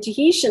in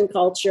Tahitian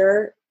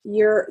culture,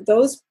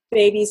 those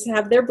babies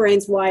have their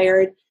brains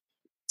wired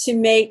to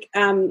make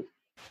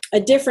a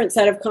different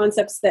set of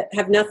concepts that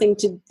have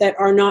that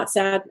are not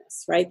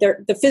sadness, right?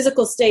 They're the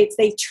physical states.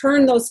 They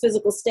turn those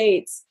physical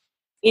states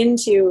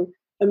into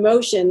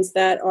emotions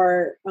that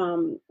are,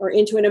 or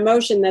into an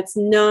emotion that's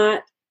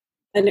not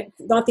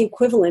the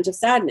equivalent of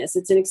sadness.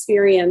 It's an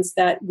experience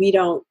that we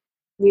don't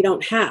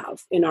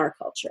have in our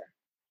culture.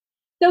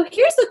 So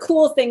here's the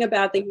cool thing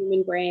about the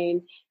human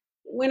brain.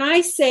 When I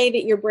say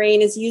that your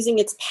brain is using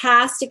its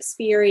past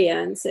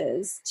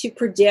experiences to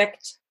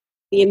predict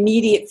the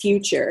immediate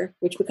future,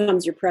 which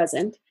becomes your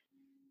present,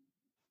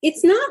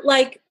 it's not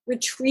like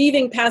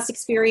retrieving past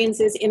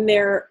experiences in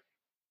their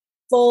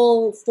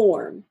full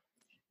form.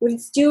 What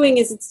it's doing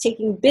is it's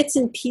taking bits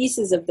and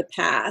pieces of the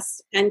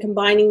past and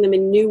combining them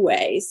in new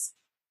ways.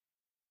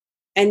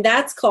 And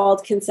that's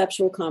called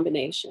conceptual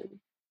combination.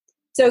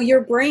 So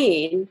your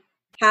brain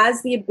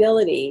has the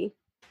ability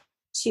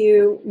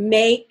to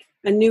make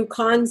a new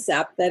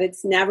concept that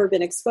it's never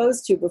been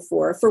exposed to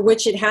before, for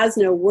which it has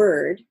no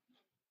word,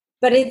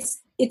 but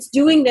it's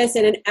doing this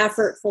in an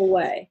effortful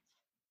way.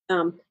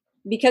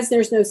 Because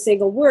there's no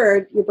single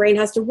word, your brain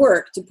has to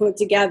work to put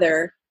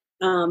together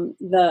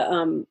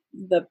the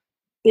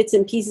bits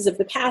and pieces of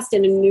the past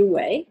in a new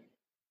way.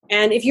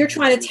 And if you're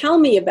trying to tell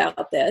me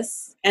about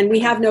this and we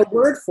have no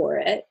word for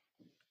it,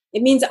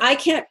 it means I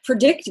can't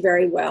predict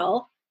very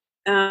well.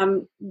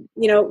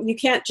 You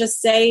can't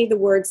just say the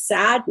word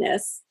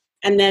sadness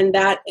and then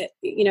that,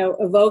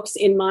 evokes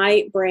in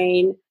my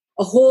brain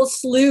a whole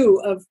slew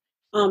of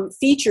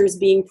features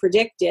being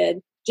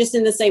predicted, just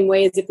in the same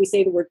way as if we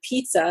say the word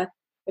pizza.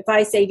 If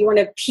I say, do you want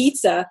to have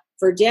pizza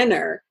for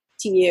dinner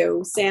to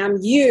you, Sam,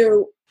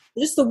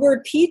 just the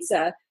word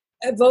pizza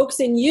evokes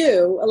in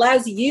you,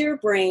 allows your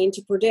brain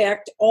to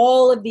predict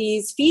all of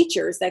these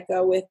features that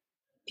go with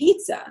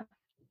pizza.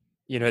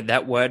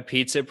 That word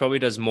pizza probably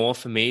does more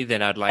for me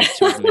than I'd like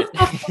to admit.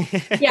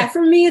 Yeah,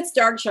 for me, it's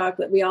dark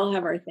chocolate. We all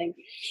have our thing.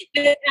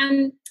 But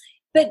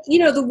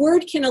the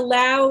word can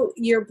allow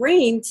your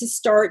brain to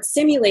start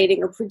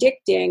simulating or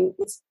predicting,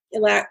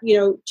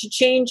 to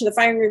change the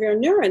firing of your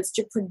neurons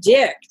to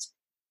predict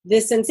the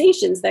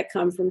sensations that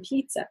come from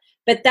pizza.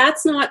 But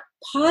that's not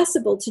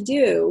possible to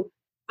do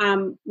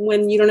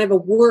when you don't have a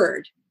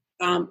word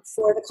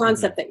for the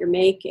concept that you're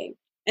making.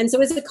 And so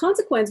as a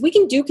consequence, we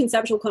can do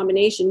conceptual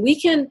combination. We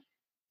can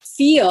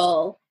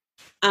feel,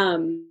 we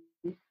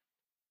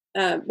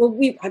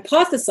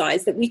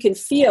hypothesize that we can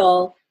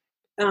feel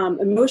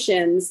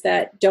emotions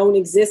that don't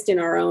exist in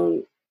our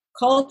own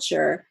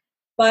culture,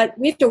 but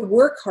we have to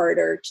work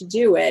harder to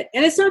do it.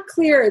 And it's not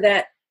clear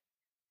that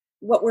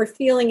what we're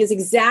feeling is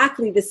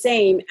exactly the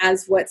same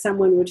as what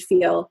someone would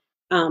feel,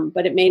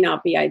 but it may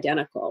not be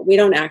identical. We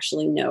don't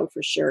actually know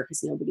for sure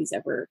because nobody's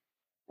ever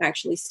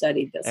actually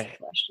studied this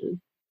question.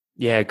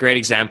 Yeah, great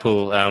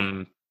example.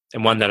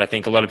 And one that I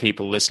think a lot of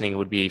people listening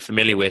would be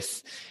familiar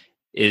with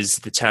is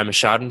the term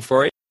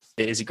schadenfreude.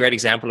 It is a great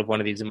example of one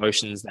of these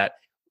emotions that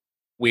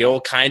we all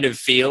kind of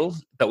feel,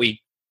 but a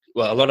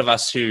lot of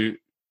us who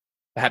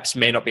perhaps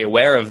may not be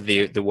aware of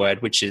the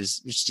word, which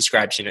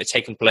describes,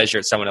 taking pleasure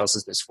at someone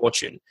else's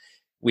misfortune.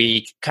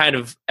 We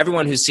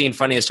everyone who's seen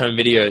Funniest Home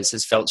Videos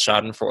has felt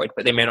schadenfreude,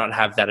 but they may not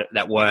have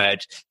that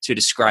word to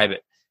describe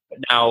it. But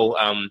now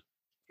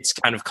it's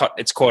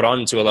caught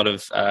on to a lot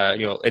of,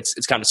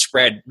 it's kind of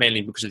spread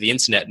mainly because of the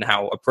internet and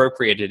how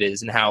appropriate it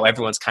is and how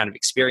everyone's kind of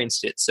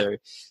experienced it. So,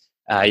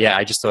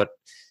 I just thought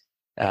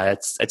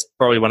it's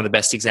probably one of the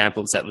best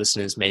examples that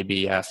listeners may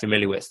be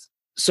familiar with.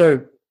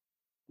 So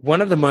one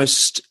of the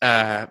most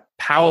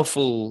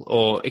powerful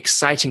or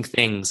exciting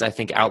things I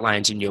think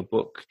outlined in your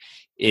book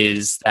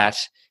is that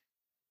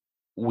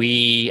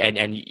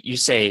and you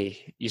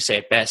say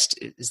it best,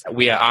 is that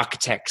we are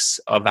architects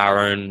of our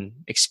own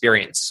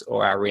experience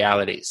or our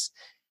realities.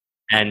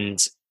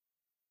 And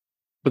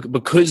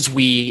because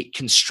we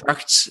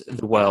construct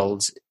the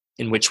world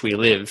in which we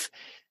live,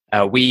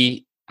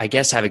 we, I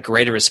guess, have a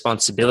greater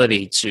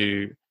responsibility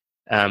to,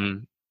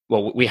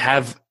 we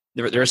have,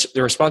 the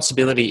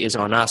responsibility is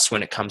on us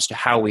when it comes to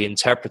how we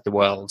interpret the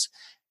world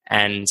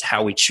and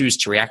how we choose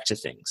to react to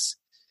things.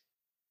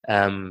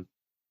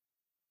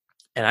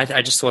 And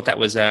I just thought that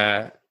was,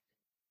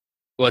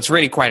 it's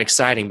really quite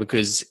exciting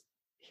because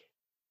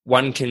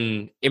one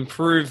can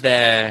improve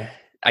the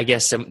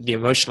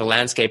emotional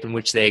landscape in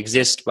which they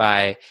exist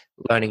by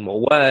learning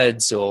more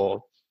words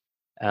or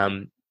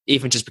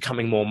even just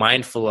becoming more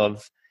mindful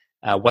of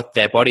what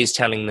their body is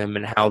telling them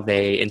and how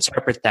they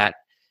interpret that.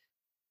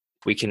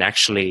 We can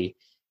actually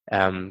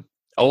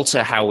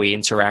alter how we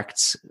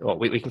interact, or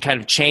we can kind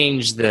of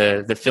change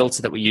the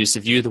filter that we use to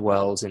view the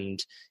world and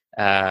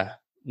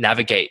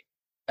navigate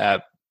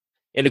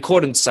in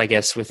accordance, I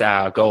guess, with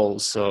our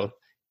goals. So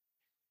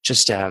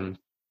just I'm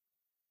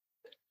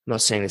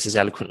not saying this as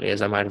eloquently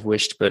as I might have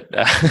wished, but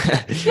I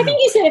think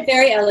you said it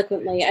very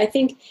eloquently. I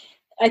think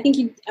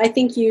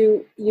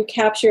you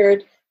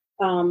captured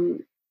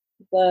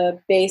the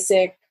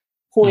basic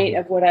point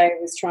of what I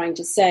was trying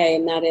to say,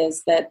 and that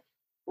is that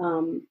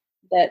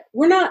that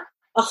we're not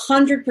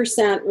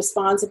 100%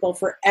 responsible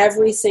for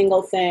every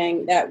single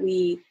thing that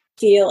we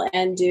feel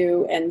and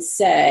do and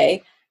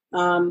say.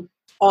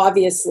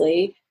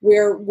 Obviously,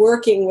 we're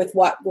working with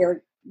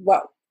we're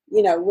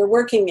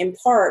working in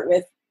part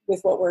with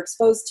what we're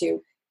exposed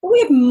to, but we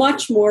have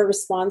much more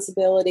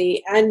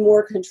responsibility and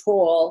more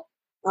control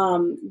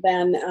than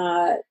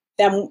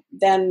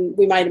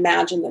we might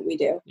imagine that we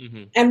do.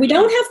 Mm-hmm. And we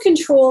don't have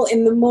control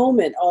in the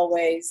moment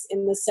always,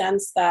 in the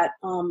sense that,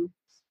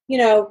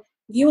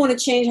 if you want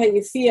to change how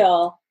you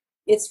feel,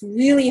 it's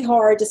really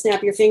hard to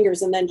snap your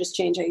fingers and then just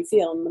change how you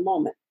feel in the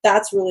moment.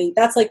 That's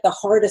like the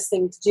hardest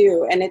thing to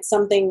do. And it's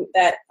something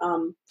that,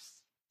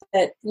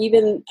 that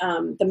even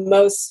the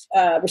most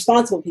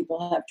responsible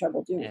people have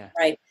trouble doing,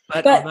 right?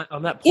 But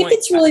on that point, if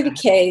it's really the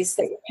case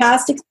that your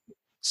past...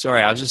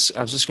 Sorry, I was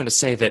just going to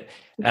say that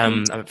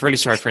I'm really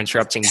sorry for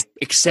interrupting,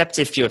 except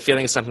if you're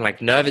feeling something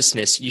like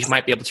nervousness, you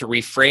might be able to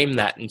reframe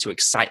that into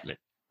excitement.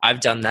 I've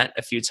done that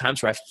a few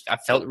times where I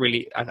felt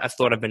really, I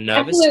thought I've been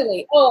nervous.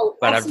 Absolutely.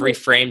 But Absolutely. I've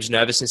reframed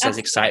nervousness as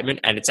excitement,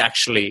 and it's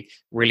actually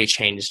really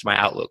changed my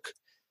outlook.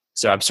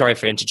 So I'm sorry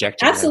for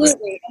interjecting.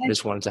 Absolutely. I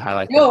just wanted to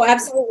highlight that. that.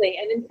 Absolutely.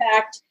 And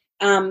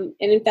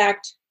in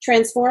fact,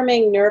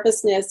 transforming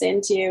nervousness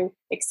into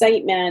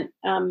excitement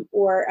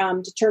or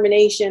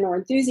determination or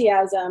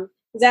enthusiasm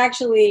is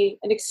actually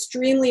an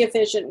extremely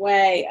efficient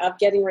way of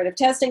getting rid of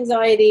test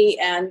anxiety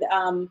and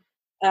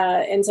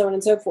so on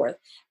and so forth.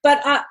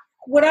 But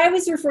what I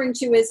was referring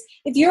to is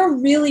if you're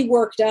really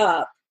worked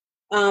up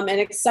and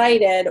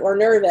excited or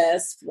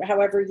nervous,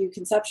 however you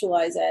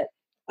conceptualize it,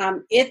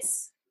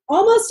 it's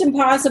almost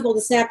impossible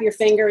to snap your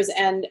fingers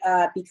and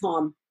be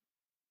calm.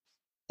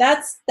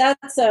 That's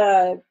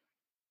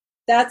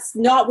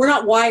not, we're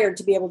not wired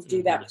to be able to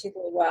do that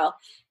particularly well.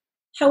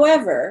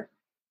 However,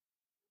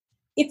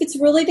 if it's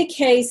really the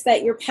case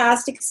that your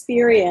past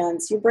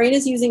experience, your brain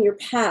is using your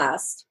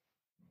past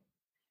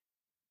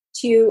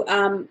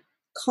to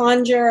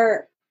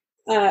conjure,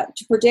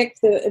 to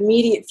predict the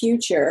immediate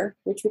future,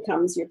 which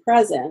becomes your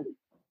present,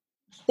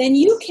 then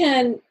you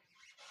can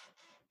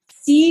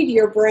seed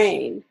your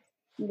brain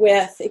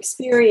with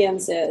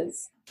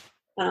experiences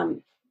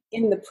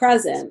in the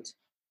present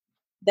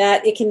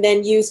that it can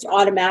then use to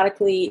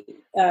automatically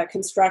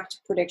construct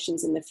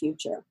predictions in the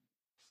future.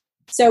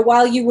 So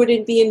while you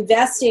wouldn't be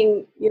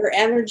investing your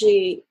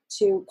energy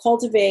to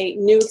cultivate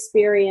new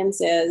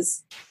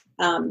experiences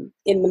in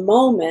the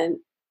moment,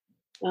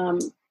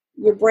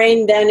 your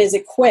brain then is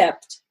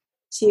equipped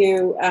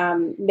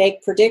to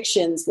make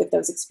predictions with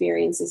those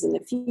experiences in the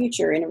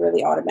future in a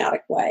really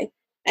automatic way.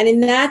 And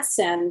in that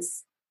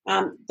sense,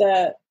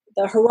 the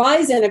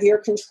horizon of your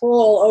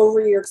control over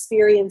your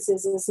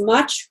experiences is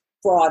much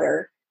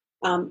broader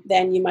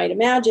than you might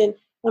imagine.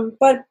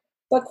 But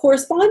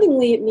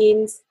correspondingly, it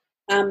means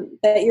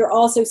that you're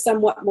also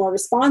somewhat more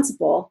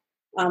responsible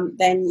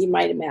than you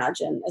might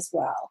imagine as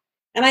well.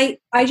 And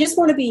I just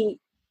want to be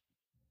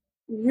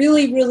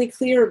really, really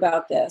clear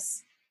about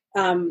this.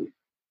 When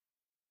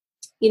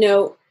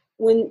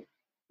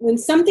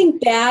something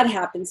bad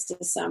happens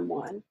to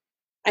someone,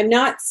 I'm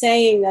not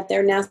saying that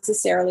they're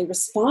necessarily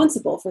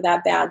responsible for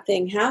that bad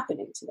thing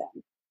happening to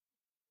them.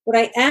 What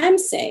I am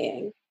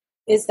saying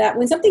is that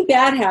when something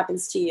bad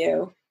happens to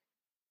you,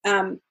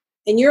 and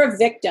you're a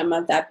victim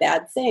of that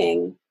bad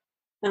thing,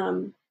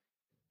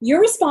 your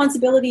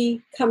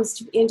responsibility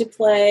comes into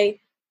play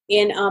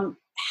in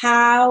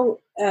how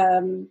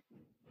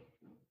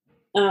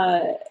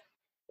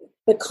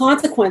the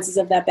consequences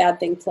of that bad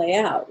thing play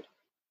out.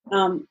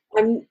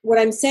 What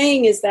I'm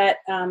saying is that,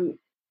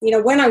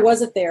 when I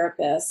was a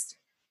therapist,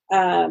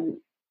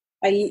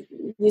 I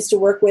used to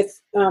work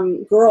with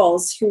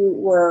girls who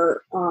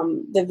were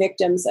the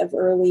victims of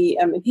early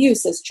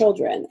abuse as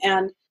children.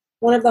 And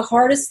one of the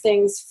hardest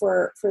things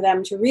for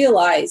them to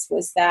realize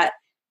was that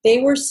they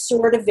were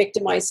sort of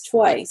victimized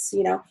twice.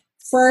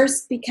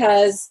 First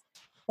because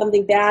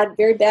something bad,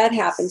 very bad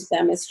happened to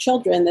them as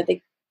children that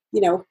they,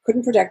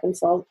 couldn't protect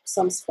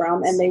themselves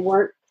from, and they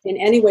weren't in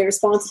any way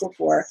responsible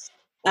for.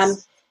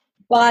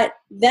 But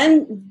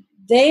then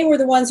they were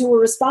the ones who were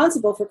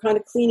responsible for kind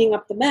of cleaning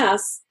up the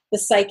mess, the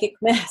psychic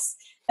mess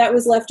that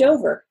was left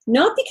over.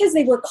 Not because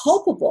they were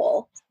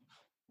culpable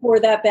for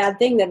that bad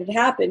thing that had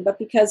happened, but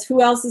because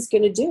who else is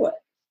going to do it?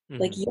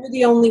 Mm-hmm. Like, you're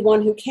the only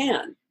one who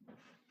can.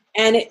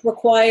 And it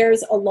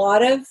requires a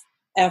lot of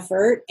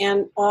effort,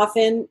 and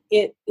often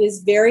it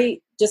is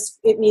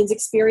it means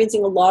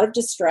experiencing a lot of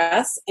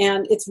distress,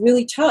 and it's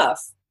really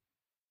tough.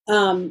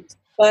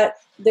 But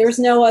there's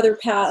no other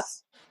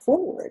path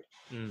forward.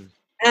 Mm.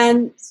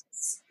 And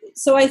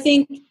so I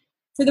think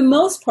for the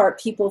most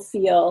part, people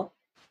feel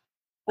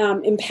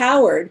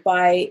empowered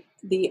by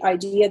the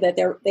idea that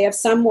they have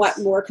somewhat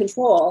more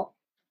control.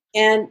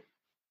 And,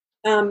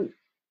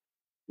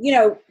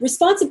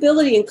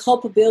 responsibility and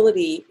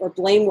culpability or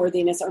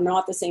blameworthiness are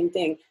not the same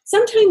thing.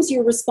 Sometimes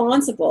you're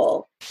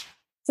responsible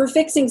for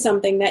fixing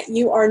something that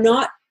you're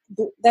not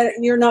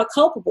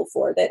culpable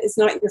for, that is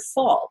not your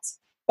fault,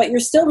 but you're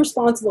still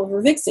responsible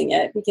for fixing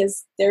it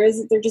because there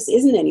just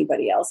isn't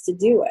anybody else to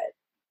do it.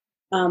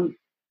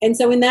 And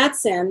so in that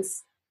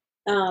sense,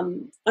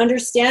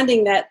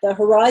 understanding that the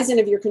horizon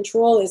of your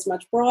control is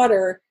much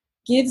broader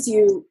gives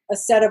you a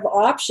set of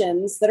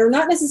options that are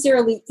not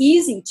necessarily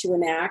easy to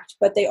enact,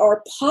 but they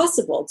are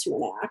possible to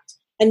enact.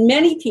 And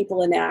many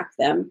people enact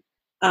them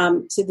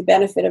to the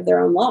benefit of their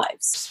own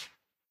lives.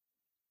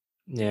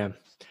 Yeah.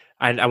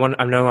 I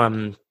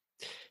know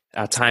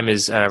our time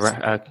is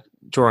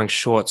drawing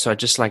short, so I'd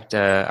just like to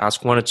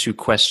ask one or two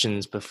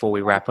questions before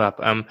we wrap up.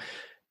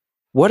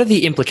 What are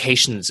the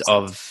implications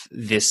of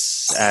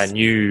this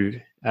new,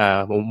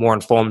 more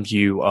informed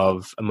view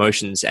of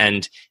emotions?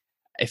 And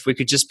if we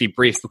could just be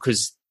brief,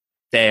 because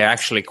they're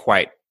actually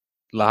quite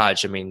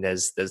large. I mean,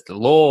 there's the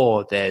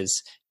law,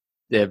 there's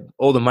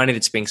all the money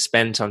that's being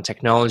spent on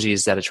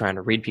technologies that are trying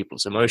to read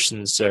people's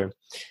emotions. So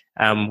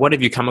what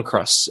have you come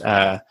across?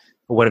 Or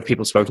what have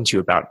people spoken to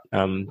you about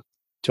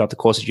throughout the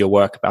course of your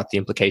work about the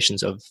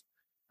implications of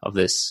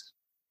this?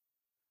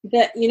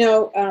 That,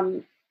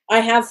 I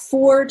have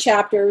 4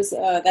 chapters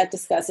that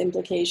discuss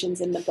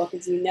implications in the book,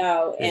 as you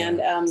know,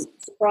 and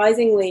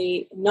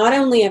surprisingly, not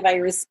only have I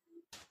received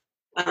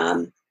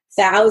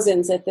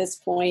thousands at this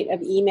point of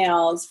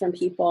emails from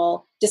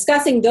people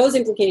discussing those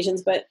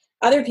implications, but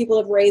other people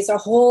have raised a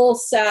whole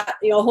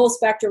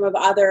spectrum of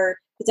other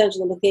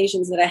potential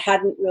implications that I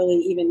hadn't really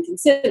even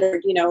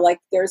considered. Like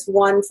there's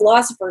one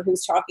philosopher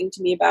who's talking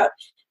to me about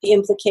the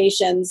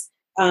implications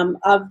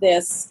of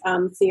this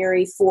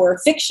theory for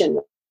fiction.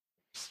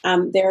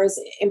 There's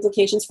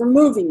implications for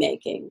movie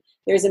making.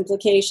 There's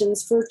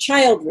implications for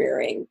child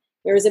rearing.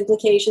 There's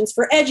implications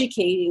for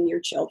educating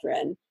your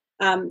children.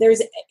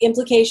 There's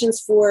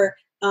implications for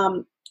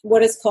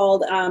what is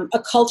called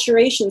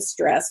acculturation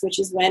stress, which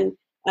is when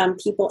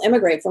people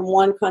immigrate from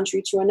one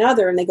country to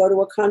another and they go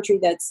to a country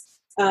that's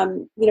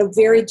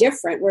very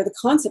different, where the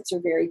concepts are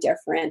very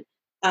different.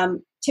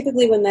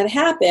 Typically when that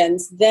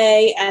happens,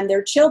 they and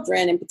their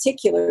children, in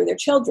particular their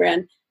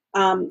children,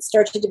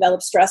 start to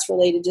develop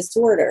stress-related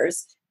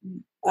disorders.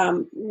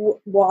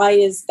 Why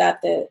is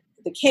that the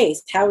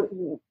case? How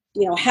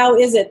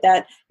is it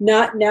that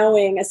not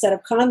knowing a set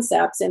of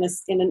concepts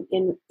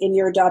in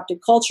your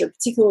adopted culture,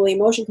 particularly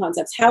emotion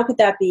concepts, how could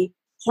that be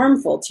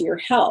harmful to your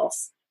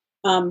health?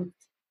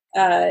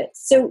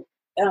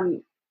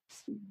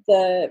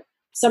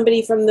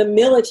 Somebody from the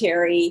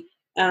military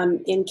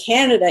in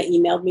Canada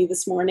emailed me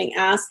this morning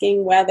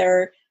asking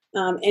whether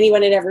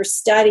anyone had ever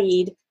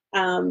studied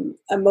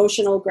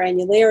emotional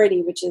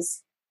granularity, which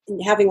is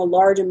having a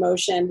large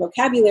emotion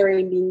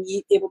vocabulary and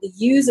being able to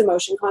use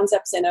emotion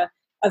concepts in a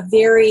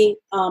very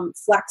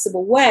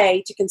flexible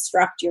way to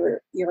construct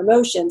your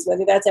emotions,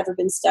 whether that's ever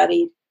been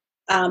studied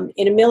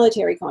in a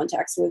military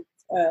context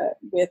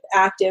with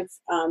active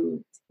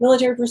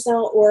military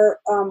personnel or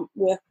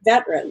with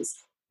veterans.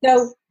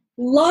 So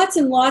lots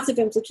and lots of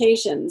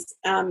implications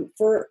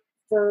for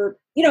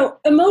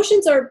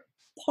emotions are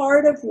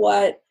part of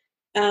what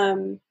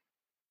are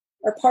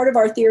part of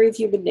our theory of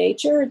human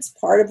nature. It's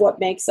part of what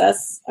makes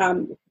us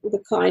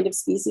the kind of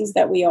species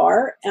that we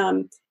are.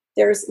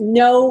 There's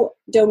no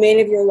domain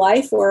of your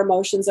life where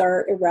emotions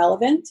are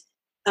irrelevant.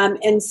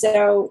 And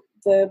so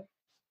the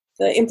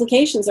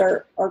implications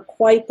are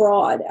quite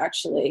broad,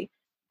 actually.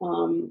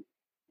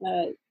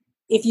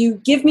 If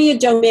you give me a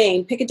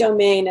domain, pick a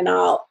domain, and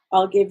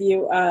I'll give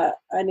you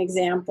an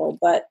example.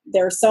 But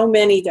there are so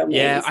many domains.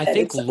 Yeah, I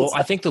think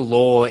the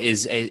law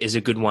is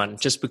a good one,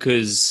 just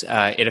because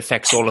it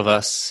affects all of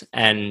us,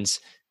 and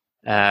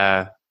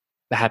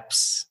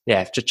perhaps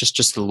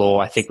just the law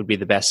I think would be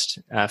the best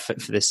for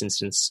this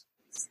instance.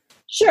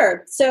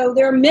 Sure. So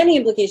there are many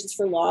implications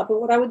for law, but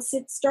what I would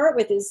start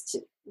with is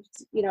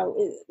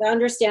the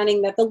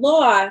understanding that the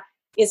law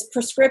is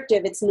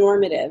prescriptive, it's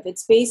normative.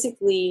 It's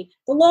basically,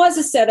 the law is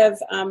a set of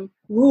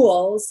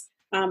rules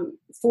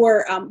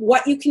for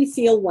what you can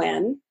feel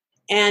when,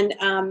 and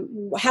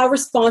how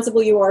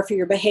responsible you are for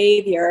your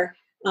behavior,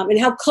 and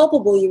how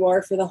culpable you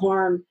are for the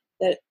harm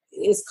that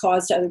is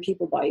caused to other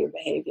people by your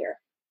behavior.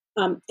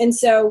 And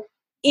so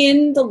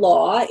in the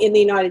law, in the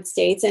United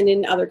States and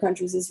in other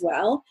countries as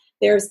well,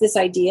 there's this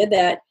idea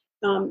that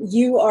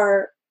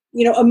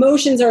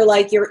emotions are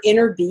like your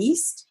inner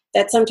beast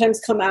that sometimes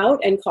come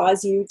out and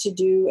cause you to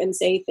do and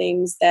say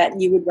things that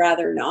you would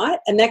rather not.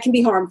 And that can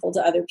be harmful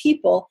to other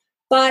people.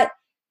 But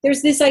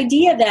there's this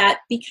idea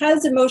that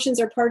because emotions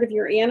are part of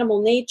your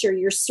animal nature,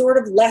 you're sort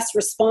of less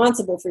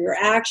responsible for your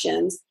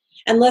actions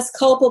and less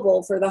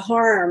culpable for the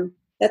harm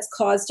that's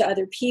caused to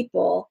other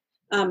people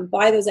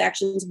by those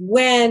actions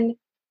when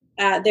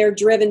they're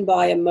driven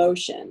by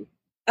emotion,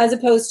 as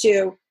opposed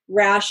to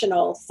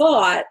rational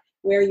thought,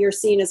 where you're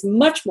seen as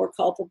much more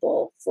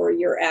culpable for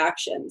your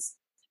actions.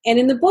 And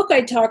in the book,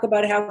 I talk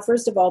about how,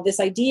 first of all, this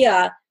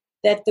idea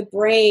that the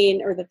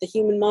brain or that the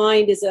human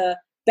mind is a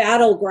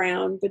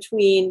battleground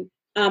between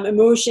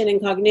emotion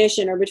and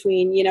cognition, or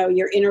between,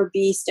 your inner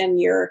beast and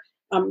your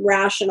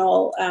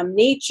rational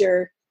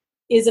nature,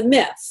 is a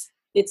myth.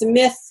 It's a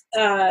myth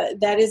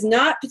that is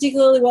not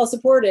particularly well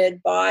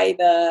supported by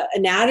the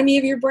anatomy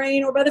of your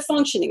brain or by the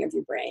functioning of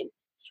your brain.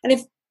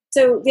 And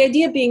the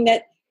idea being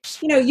that,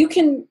 you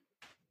can,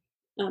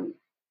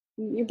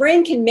 your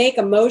brain can make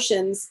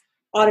emotions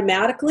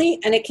automatically,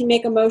 and it can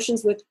make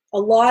emotions with a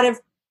lot of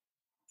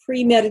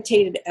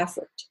premeditated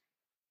effort.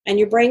 And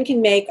your brain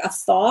can make a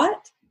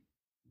thought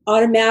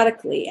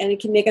automatically, and it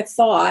can make a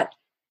thought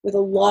with a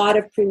lot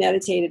of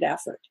premeditated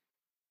effort.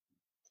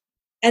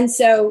 And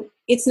so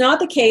it's not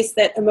the case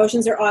that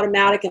emotions are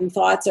automatic and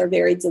thoughts are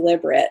very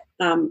deliberate,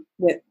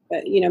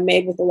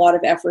 made with a lot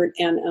of effort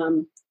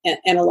and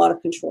a lot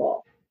of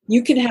control.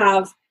 You can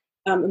have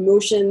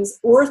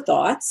emotions or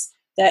thoughts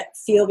that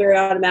feel very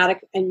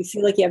automatic and you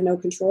feel like you have no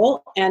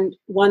control, and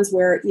ones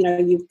where,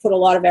 you've put a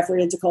lot of effort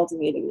into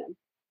cultivating them.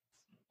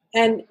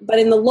 But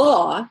in the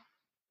law,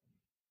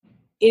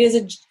 it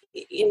is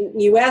in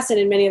the US and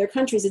in many other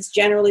countries, it's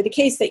generally the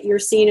case that you're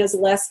seen as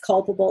less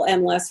culpable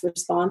and less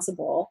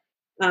responsible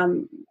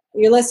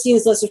you're seen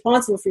as less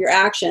responsible for your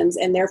actions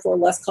and therefore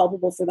less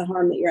culpable for the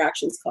harm that your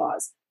actions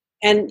cause.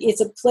 And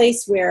it's a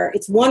place where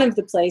it's one of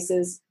the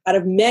places out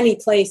of many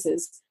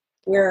places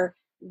where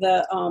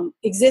the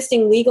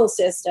existing legal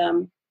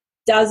system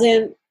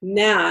doesn't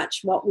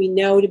match what we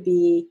know to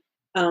be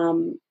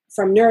from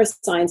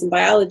neuroscience and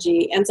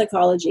biology and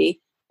psychology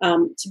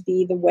to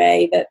be the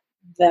way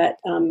that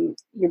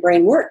your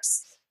brain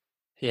works.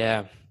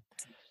 Yeah.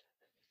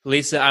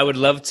 Lisa, I would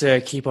love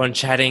to keep on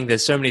chatting.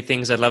 There's so many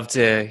things I'd love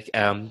to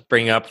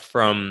bring up,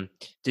 from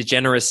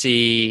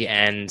degeneracy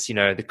and,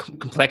 the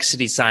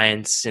complexity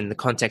science in the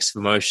context of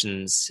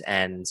emotions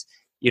and,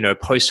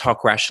 post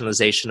hoc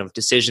rationalization of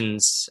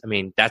decisions. I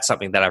mean, that's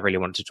something that I really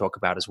wanted to talk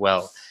about as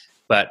well.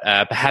 But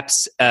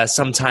perhaps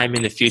sometime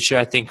in the future,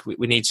 I think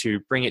we need to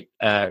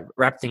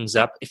wrap things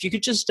up. If you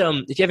could just,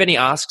 if you have any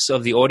asks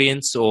of the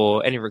audience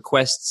or any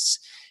requests,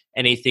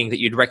 anything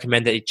that you'd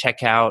recommend that you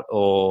check out,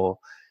 or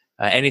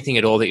anything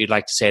at all that you'd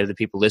like to say to the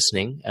people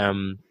listening,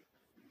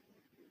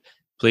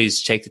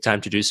 please take the time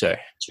to do so.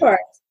 Sure. I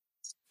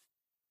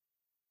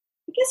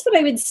guess what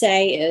I would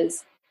say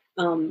is,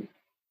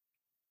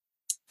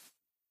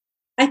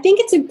 I think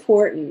it's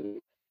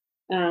important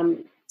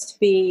to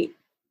be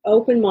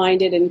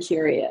open-minded and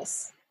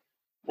curious.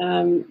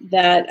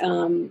 That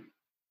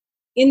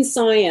in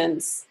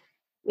science,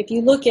 if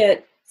you look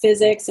at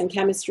physics and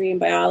chemistry and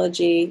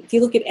biology, if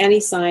you look at any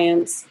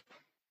science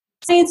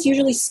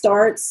usually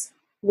starts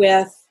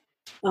with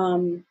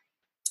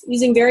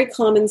using very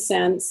common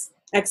sense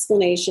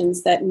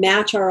explanations that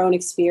match our own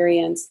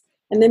experience.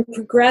 And then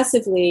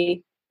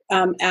progressively,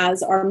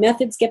 as our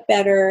methods get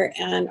better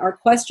and our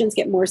questions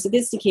get more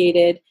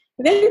sophisticated,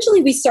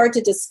 eventually we start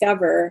to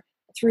discover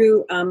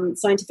through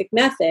scientific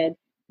method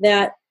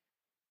that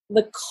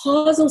the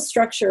causal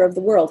structure of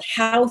the world,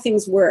 how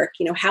things work,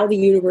 how the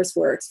universe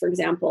works, for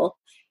example,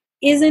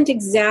 isn't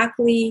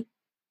exactly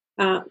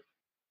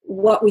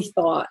what we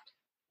thought.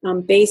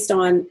 Based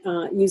on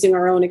using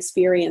our own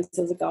experience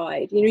as a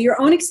guide.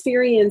 Your own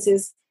experience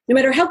is, no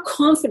matter how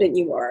confident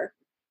you are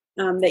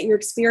that your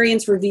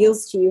experience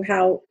reveals to you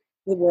how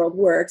the world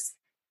works,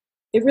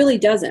 it really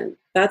doesn't.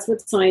 That's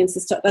what science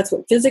is taught. That's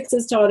what physics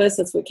has taught us.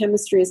 That's what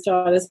chemistry has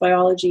taught us,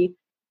 biology.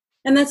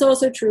 And that's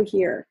also true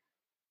here.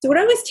 So what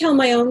I always tell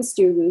my own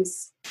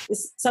students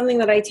is something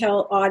that I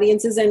tell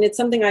audiences, and it's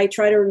something I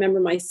try to remember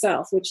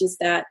myself, which is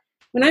that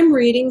when I'm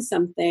reading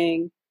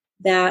something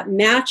that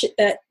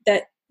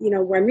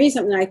where I'm reading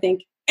something and I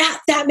think,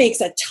 that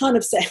makes a ton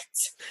of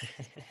sense.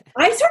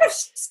 I sort of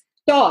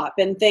stop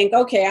and think,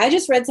 okay, I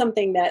just read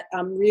something that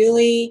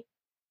really,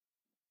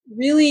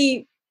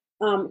 really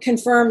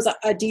confirms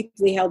a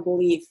deeply held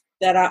belief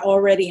that I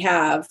already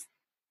have.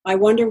 I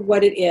wonder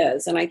what it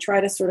is, and I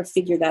try to sort of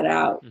figure that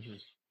out. Mm-hmm.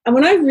 And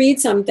when I read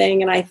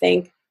something and I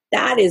think,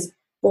 that is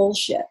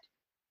bullshit,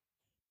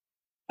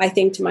 I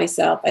think to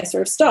myself, I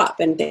sort of stop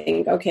and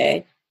think,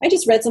 okay, I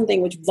just read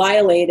something which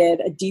violated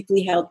a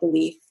deeply held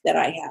belief that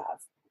I have.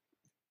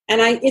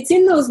 And it's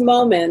in those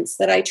moments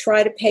that I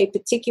try to pay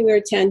particular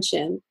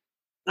attention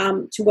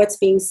to what's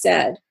being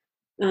said,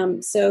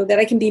 so that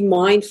I can be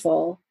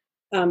mindful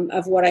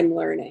of what I'm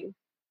learning.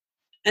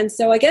 And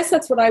so I guess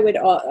that's what I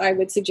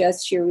would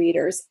suggest to your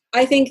readers.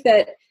 I think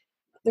that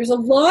there's a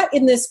lot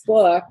in this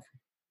book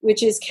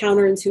which is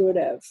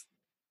counterintuitive.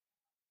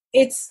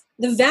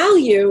 The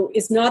value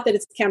is not that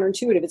it's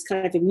counterintuitive. It's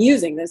kind of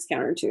amusing that it's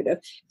counterintuitive.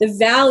 The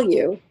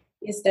value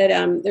is that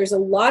there's a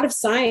lot of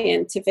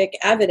scientific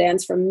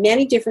evidence from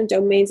many different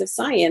domains of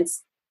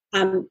science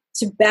to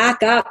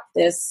back up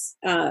these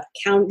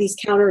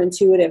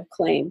counterintuitive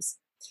claims.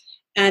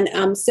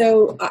 And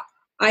so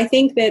I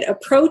think that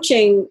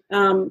approaching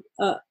a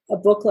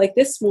book like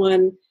this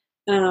one,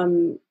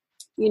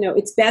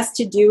 it's best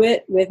to do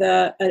it with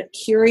a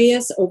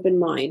curious, open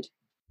mind.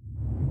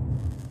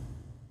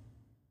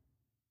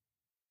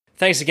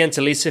 Thanks again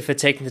to Lisa for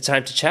taking the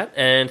time to chat,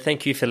 and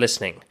thank you for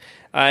listening.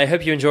 I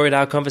hope you enjoyed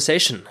our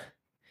conversation.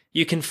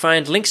 You can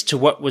find links to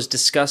what was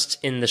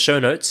discussed in the show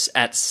notes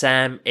at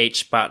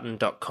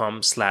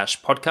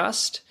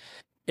samhbarton.com/podcast.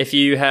 If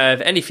you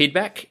have any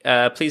feedback,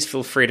 please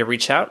feel free to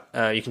reach out.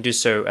 You can do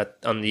so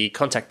on the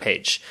contact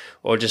page,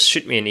 or just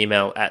shoot me an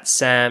email at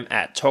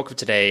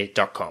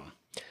sam@talkoftoday.com.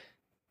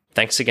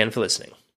 Thanks again for listening.